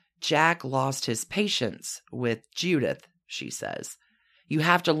worse, Jack lost his patience with Judith, she says. You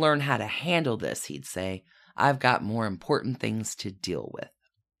have to learn how to handle this, he'd say. I've got more important things to deal with.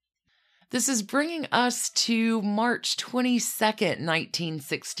 This is bringing us to March 22nd,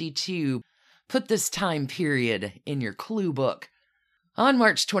 1962. Put this time period in your clue book. On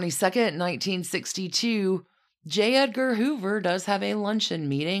March 22nd, 1962, J. Edgar Hoover does have a luncheon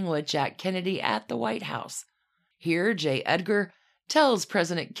meeting with Jack Kennedy at the White House. Here, J. Edgar tells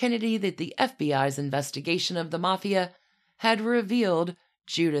President Kennedy that the FBI's investigation of the mafia had revealed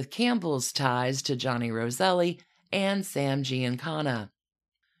Judith Campbell's ties to Johnny Roselli and Sam Giancana.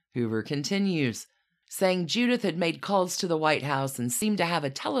 Hoover continues, saying Judith had made calls to the White House and seemed to have a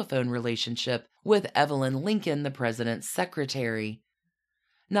telephone relationship with Evelyn Lincoln, the president's secretary.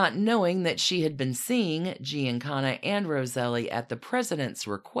 Not knowing that she had been seeing Giancana and Roselli at the president's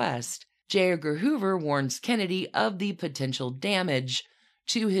request, J. Edgar Hoover warns Kennedy of the potential damage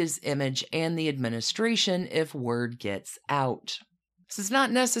to his image and the administration if word gets out. This is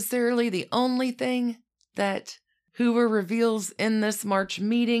not necessarily the only thing that Hoover reveals in this March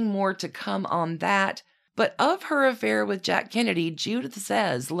meeting, more to come on that. But of her affair with Jack Kennedy, Judith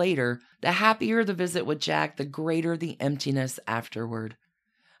says later, the happier the visit with Jack, the greater the emptiness afterward.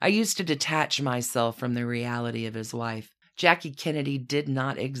 I used to detach myself from the reality of his wife. Jackie Kennedy did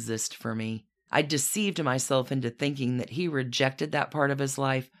not exist for me. I deceived myself into thinking that he rejected that part of his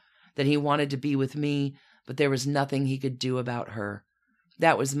life, that he wanted to be with me, but there was nothing he could do about her.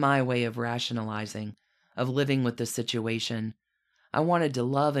 That was my way of rationalizing, of living with the situation. I wanted to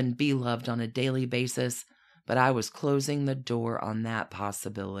love and be loved on a daily basis, but I was closing the door on that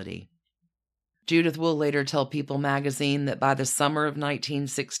possibility. Judith will later tell People magazine that by the summer of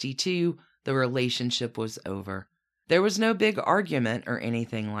 1962, the relationship was over. There was no big argument or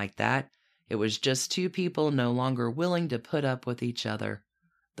anything like that. It was just two people no longer willing to put up with each other.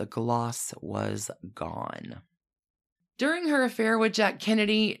 The gloss was gone. During her affair with Jack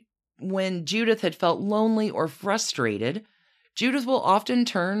Kennedy, when Judith had felt lonely or frustrated, Judith will often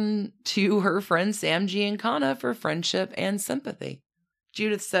turn to her friend Sam Giancana for friendship and sympathy.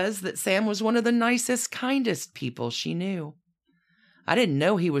 Judith says that Sam was one of the nicest, kindest people she knew. I didn't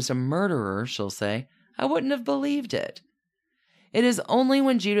know he was a murderer, she'll say. I wouldn't have believed it. It is only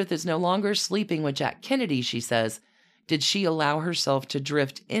when Judith is no longer sleeping with Jack Kennedy, she says, did she allow herself to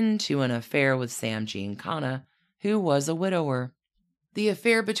drift into an affair with Sam Giancana, who was a widower. The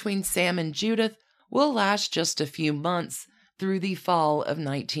affair between Sam and Judith will last just a few months through the fall of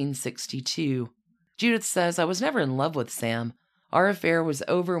 1962. Judith says, I was never in love with Sam. Our affair was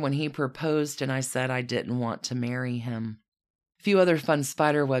over when he proposed and I said I didn't want to marry him. A few other fun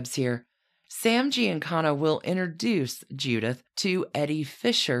spiderwebs here. Sam Giancana will introduce Judith to Eddie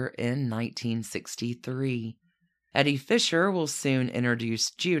Fisher in 1963. Eddie Fisher will soon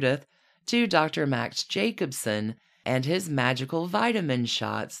introduce Judith to Dr. Max Jacobson and his magical vitamin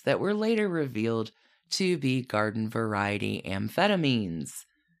shots that were later revealed to be garden variety amphetamines.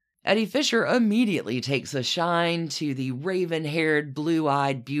 Eddie Fisher immediately takes a shine to the raven-haired,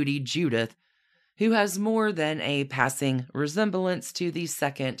 blue-eyed beauty Judith, who has more than a passing resemblance to the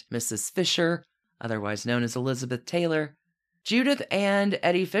second Mrs. Fisher, otherwise known as Elizabeth Taylor. Judith and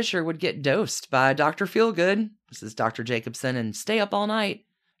Eddie Fisher would get dosed by Dr. Feelgood, this is Dr. Jacobson, and stay up all night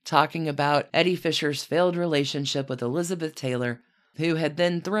talking about Eddie Fisher's failed relationship with Elizabeth Taylor, who had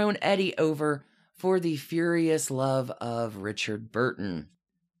then thrown Eddie over for the furious love of Richard Burton.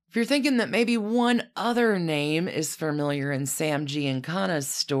 If you're thinking that maybe one other name is familiar in Sam Giancana's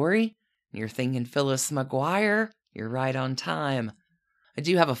story, and you're thinking Phyllis McGuire, you're right on time. I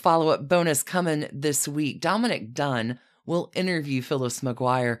do have a follow-up bonus coming this week. Dominic Dunn will interview Phyllis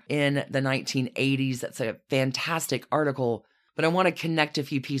McGuire in the 1980s. That's a fantastic article, but I want to connect a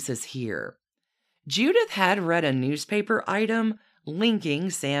few pieces here. Judith had read a newspaper item linking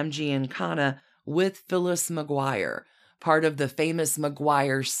Sam Giancana with Phyllis McGuire, part of the famous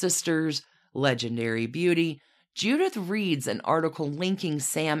McGuire sisters, legendary beauty. Judith reads an article linking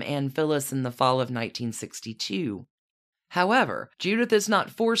Sam and Phyllis in the fall of 1962. However, Judith is not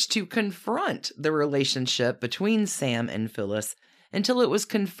forced to confront the relationship between Sam and Phyllis until it was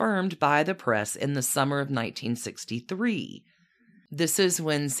confirmed by the press in the summer of 1963. This is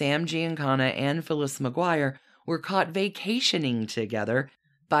when Sam Giancana and Phyllis McGuire were caught vacationing together.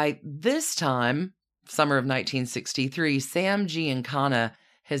 By this time, summer of 1963, Sam Giancana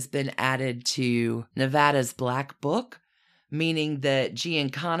has been added to Nevada's Black Book, meaning that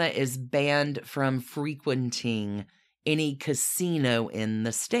Giancana is banned from frequenting any casino in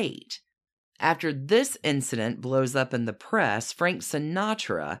the state. After this incident blows up in the press, Frank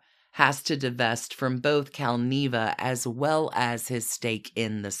Sinatra has to divest from both Calneva as well as his stake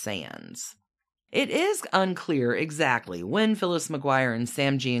in the Sands. It is unclear exactly when Phyllis McGuire and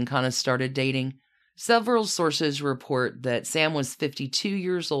Sam Giancana started dating. Several sources report that Sam was 52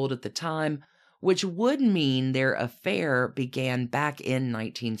 years old at the time, which would mean their affair began back in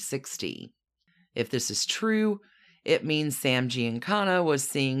 1960. If this is true, it means Sam Giancana was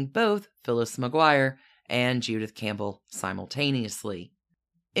seeing both Phyllis McGuire and Judith Campbell simultaneously.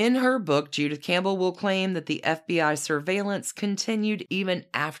 In her book, Judith Campbell will claim that the FBI surveillance continued even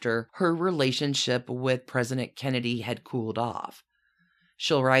after her relationship with President Kennedy had cooled off.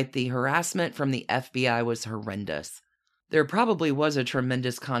 She'll write, "The harassment from the FBI was horrendous. There probably was a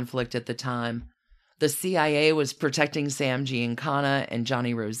tremendous conflict at the time. The CIA was protecting Sam Giancana and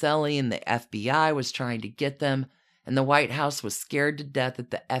Johnny Roselli, and the FBI was trying to get them, and the White House was scared to death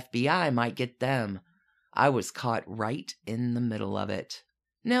that the FBI might get them. I was caught right in the middle of it."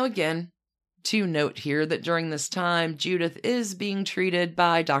 Now again, to note here that during this time, Judith is being treated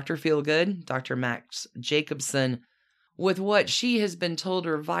by Dr. Feelgood, Dr. Max Jacobson, with what she has been told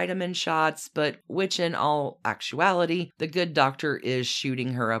are vitamin shots, but which in all actuality, the good doctor is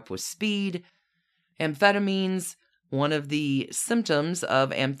shooting her up with speed. Amphetamines, one of the symptoms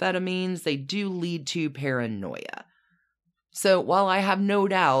of amphetamines, they do lead to paranoia. So while I have no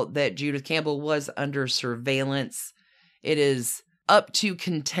doubt that Judith Campbell was under surveillance, it is up to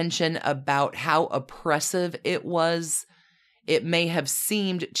contention about how oppressive it was. It may have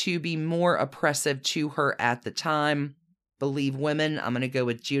seemed to be more oppressive to her at the time. Believe women, I'm going to go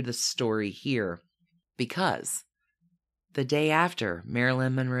with Judith's story here. Because the day after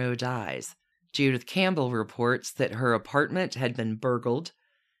Marilyn Monroe dies, Judith Campbell reports that her apartment had been burgled,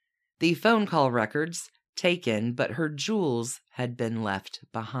 the phone call records taken, but her jewels had been left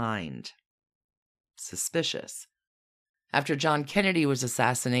behind. Suspicious. After John Kennedy was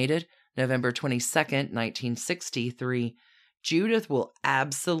assassinated, November 22nd, 1963, Judith will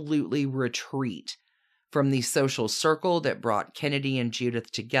absolutely retreat from the social circle that brought Kennedy and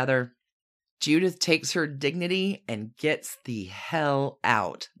Judith together. Judith takes her dignity and gets the hell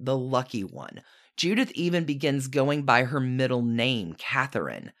out, the lucky one. Judith even begins going by her middle name,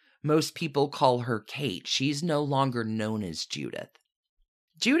 Catherine. Most people call her Kate. She's no longer known as Judith.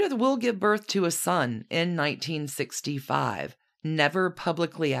 Judith will give birth to a son in 1965, never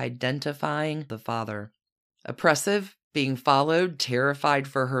publicly identifying the father. Oppressive, being followed, terrified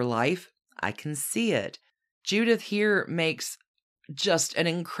for her life. I can see it. Judith here makes just an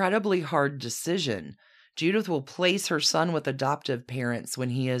incredibly hard decision. Judith will place her son with adoptive parents when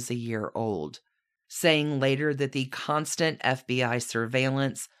he is a year old, saying later that the constant FBI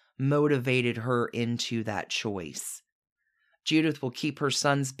surveillance motivated her into that choice. Judith will keep her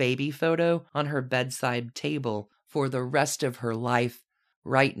son's baby photo on her bedside table for the rest of her life,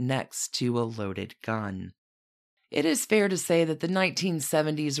 right next to a loaded gun. It is fair to say that the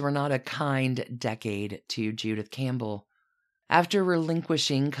 1970s were not a kind decade to Judith Campbell. After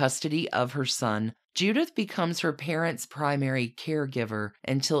relinquishing custody of her son, Judith becomes her parents' primary caregiver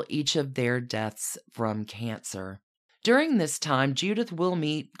until each of their deaths from cancer. During this time, Judith will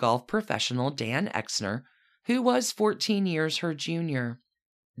meet golf professional Dan Exner, who was 14 years her junior.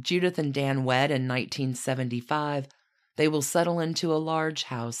 Judith and Dan wed in 1975. They will settle into a large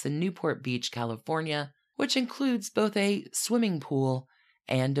house in Newport Beach, California, which includes both a swimming pool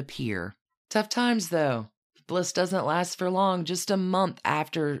and a pier. Tough times, though. Bliss doesn't last for long. Just a month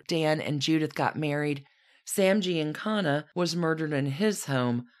after Dan and Judith got married, Sam Giancana was murdered in his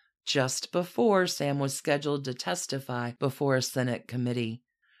home just before Sam was scheduled to testify before a Senate committee.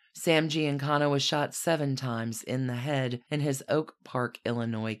 Sam Giancana was shot 7 times in the head in his Oak Park,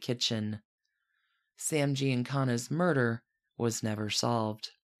 Illinois kitchen. Sam Giancana's murder was never solved.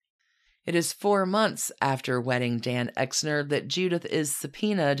 It is 4 months after wedding Dan Exner that Judith is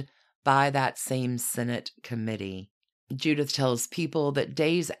subpoenaed by that same Senate committee. Judith tells people that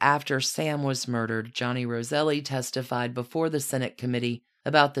days after Sam was murdered, Johnny Roselli testified before the Senate committee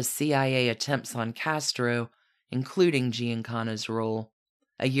about the CIA attempts on Castro, including Giancana's role.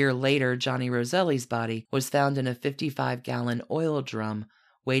 A year later, Johnny Roselli's body was found in a 55-gallon oil drum,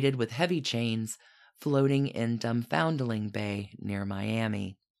 weighted with heavy chains, floating in Dumfoundling Bay near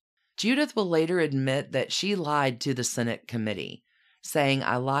Miami. Judith will later admit that she lied to the Senate committee, saying,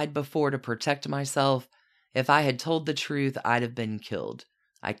 "I lied before to protect myself. If I had told the truth, I'd have been killed.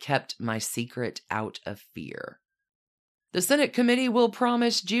 I kept my secret out of fear." The Senate committee will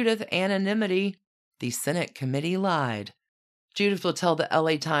promise Judith anonymity. The Senate committee lied. Judith will tell the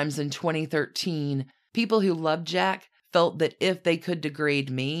LA Times in 2013, "People who loved Jack felt that if they could degrade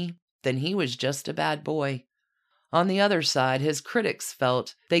me, then he was just a bad boy. On the other side, his critics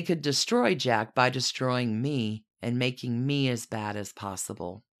felt they could destroy Jack by destroying me and making me as bad as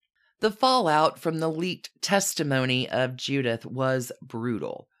possible." The fallout from the leaked testimony of Judith was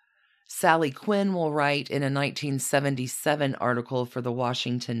brutal. Sally Quinn will write in a 1977 article for the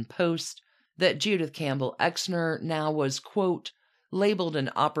Washington Post that Judith Campbell Exner now was, quote, labeled an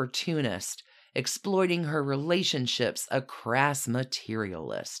opportunist, exploiting her relationships, a crass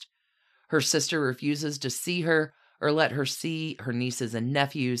materialist. Her sister refuses to see her, or let her see her nieces and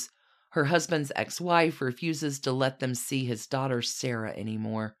nephews. Her husband's ex-wife refuses to let them see his daughter Sarah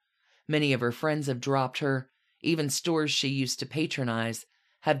anymore. Many of her friends have dropped her. Even stores she used to patronize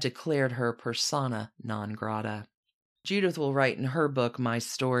have declared her persona non grata. Judith will write in her book, My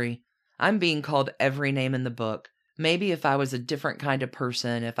Story, I'm being called every name in the book. Maybe if I was a different kind of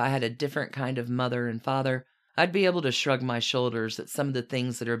person, if I had a different kind of mother and father, I'd be able to shrug my shoulders at some of the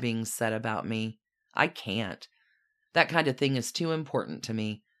things that are being said about me. I can't. That kind of thing is too important to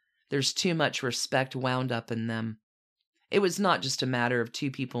me. There's too much respect wound up in them. It was not just a matter of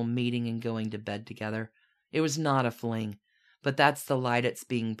two people meeting and going to bed together. It was not a fling, but that's the light it's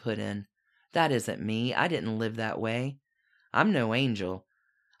being put in. That isn't me. I didn't live that way. I'm no angel.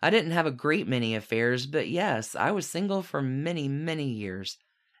 I didn't have a great many affairs, but yes, I was single for many, many years.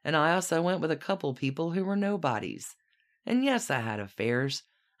 And I also went with a couple people who were nobodies. And yes, I had affairs.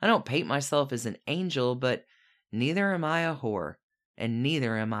 I don't paint myself as an angel, but neither am I a whore, and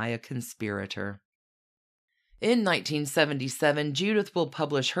neither am I a conspirator. In 1977, Judith will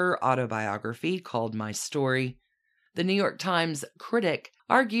publish her autobiography called My Story. The New York Times critic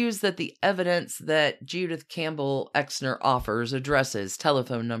argues that the evidence that Judith Campbell Exner offers, addresses,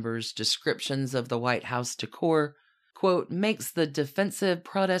 telephone numbers, descriptions of the White House decor, quote, makes the defensive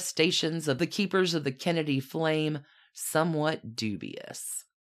protestations of the keepers of the Kennedy flame somewhat dubious.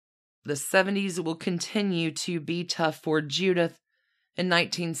 The 70s will continue to be tough for Judith. In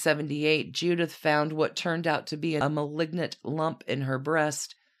 1978, Judith found what turned out to be a malignant lump in her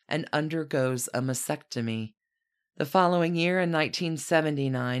breast and undergoes a mastectomy. The following year, in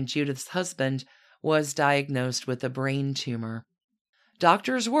 1979, Judith's husband was diagnosed with a brain tumor.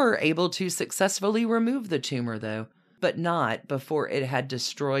 Doctors were able to successfully remove the tumor, though, but not before it had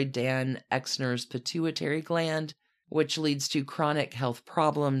destroyed Dan Exner's pituitary gland, which leads to chronic health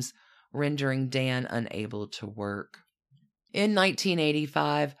problems, rendering Dan unable to work. In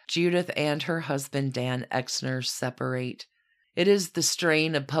 1985, Judith and her husband Dan Exner separate. It is the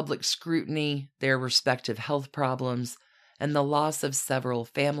strain of public scrutiny, their respective health problems, and the loss of several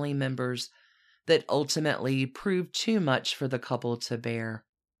family members that ultimately proved too much for the couple to bear.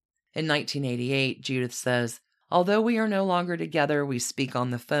 In 1988, Judith says, although we are no longer together, we speak on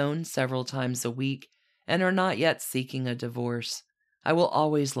the phone several times a week and are not yet seeking a divorce. I will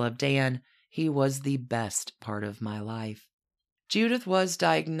always love Dan. He was the best part of my life. Judith was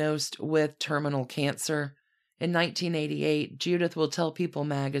diagnosed with terminal cancer. In 1988, Judith will tell People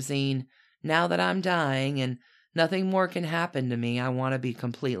magazine, now that I'm dying and nothing more can happen to me, I want to be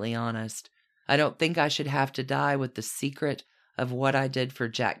completely honest. I don't think I should have to die with the secret of what I did for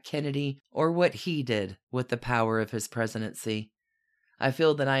Jack Kennedy or what he did with the power of his presidency. I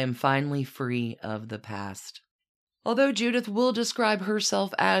feel that I am finally free of the past. Although Judith will describe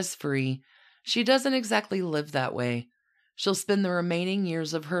herself as free, she doesn't exactly live that way. She'll spend the remaining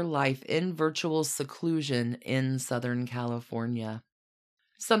years of her life in virtual seclusion in Southern California.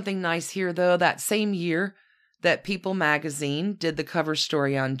 Something nice here, though, that same year that People magazine did the cover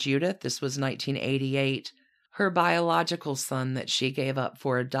story on Judith, this was 1988, her biological son that she gave up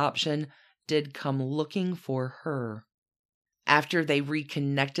for adoption did come looking for her. After they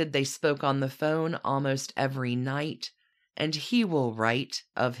reconnected, they spoke on the phone almost every night, and he will write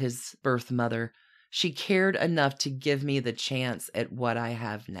of his birth mother, she cared enough to give me the chance at what I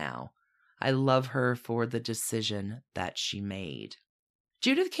have now. I love her for the decision that she made.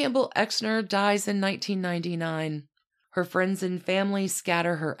 Judith Campbell Exner dies in 1999. Her friends and family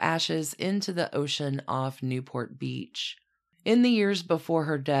scatter her ashes into the ocean off Newport Beach. In the years before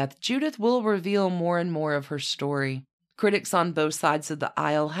her death, Judith will reveal more and more of her story. Critics on both sides of the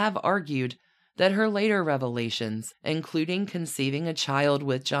aisle have argued that her later revelations, including conceiving a child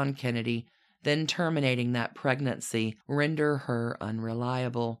with John Kennedy, then terminating that pregnancy, render her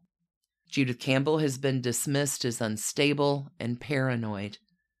unreliable. Judith Campbell has been dismissed as unstable and paranoid.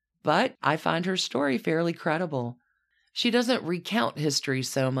 But I find her story fairly credible. She doesn't recount history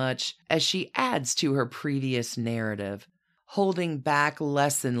so much as she adds to her previous narrative, holding back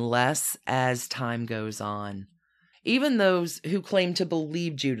less and less as time goes on. Even those who claim to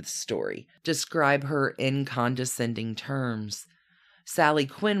believe Judith's story describe her in condescending terms. Sally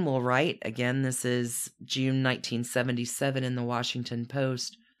Quinn will write, again, this is June 1977 in the Washington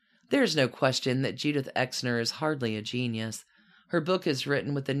Post, there's no question that Judith Exner is hardly a genius. Her book is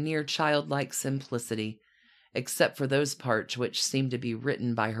written with a near childlike simplicity, except for those parts which seem to be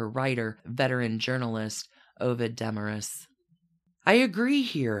written by her writer, veteran journalist Ovid Demarest. I agree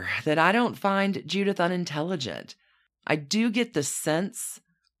here that I don't find Judith unintelligent. I do get the sense,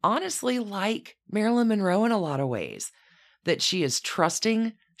 honestly, like Marilyn Monroe in a lot of ways, that she is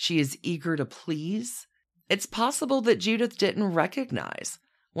trusting, she is eager to please, It's possible that Judith didn't recognize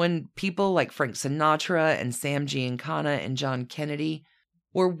when people like Frank Sinatra and Sam Giancana and John Kennedy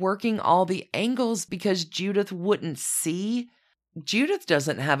were working all the angles because Judith wouldn't see. Judith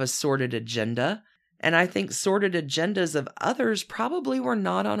doesn't have a sordid agenda, and I think sordid agendas of others probably were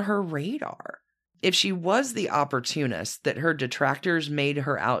not on her radar. If she was the opportunist that her detractors made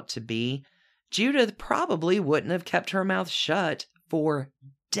her out to be, Judith probably wouldn't have kept her mouth shut for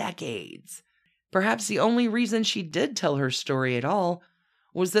decades. Perhaps the only reason she did tell her story at all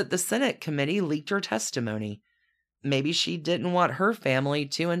was that the Senate committee leaked her testimony. Maybe she didn't want her family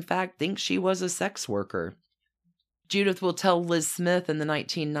to, in fact, think she was a sex worker. Judith will tell Liz Smith in the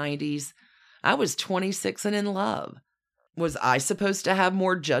 1990s, "I was 26 and in love. Was I supposed to have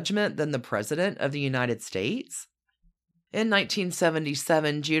more judgment than the President of the United States?" In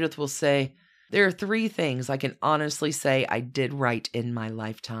 1977, Judith will say, "There are 3 things I can honestly say I did right in my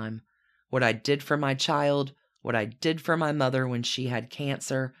lifetime. What I did for my child, what I did for my mother when she had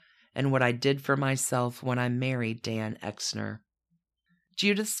cancer, and what I did for myself when I married Dan Exner."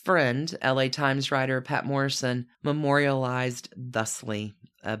 Judith's friend, LA Times writer Pat Morrison, memorialized thusly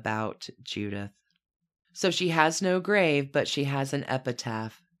about Judith. "So she has no grave, but she has an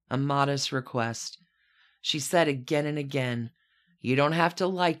epitaph, a modest request. She said again and again, 'You don't have to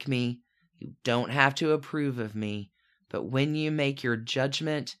like me, you don't have to approve of me, but when you make your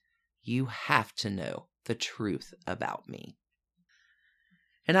judgment, you have to know the truth about me.'"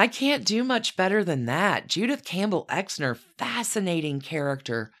 And I can't do much better than that. Judith Campbell Exner, fascinating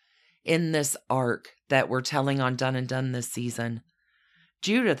character in this arc that we're telling on Done and Done this season.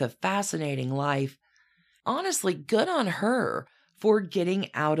 Judith, a fascinating life. Honestly, good on her for getting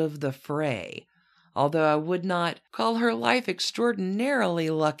out of the fray. Although I would not call her life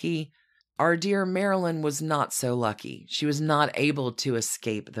extraordinarily lucky, our dear Marilyn was not so lucky. She was not able to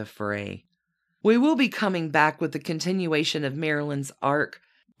escape the fray. We will be coming back with the continuation of Marilyn's arc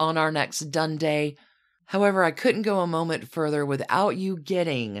on our next Done Day. However, I couldn't go a moment further without you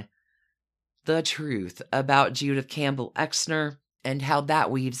getting the truth about Judith Campbell Exner and how that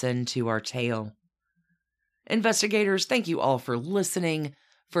weaves into our tale. Investigators, thank you all for listening,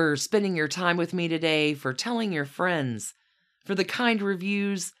 for spending your time with me today, for telling your friends, for the kind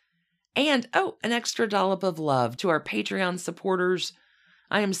reviews, and, an extra dollop of love to our Patreon supporters.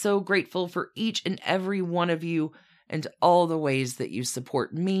 I am so grateful for each and every one of you and all the ways that you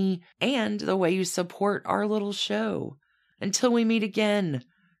support me and the way you support our little show. Until we meet again,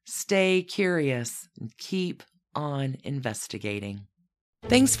 stay curious and keep on investigating.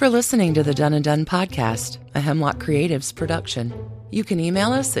 Thanks for listening to the Done and Done podcast, a Hemlock Creatives production. You can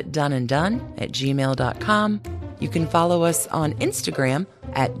email us at doneanddone@gmail.com. You can follow us on Instagram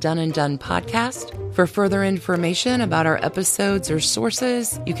at Done and Done Podcast. For further information about our episodes or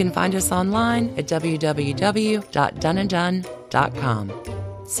sources, you can find us online at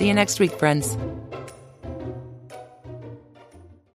www.doneanddone.com. See you next week, friends.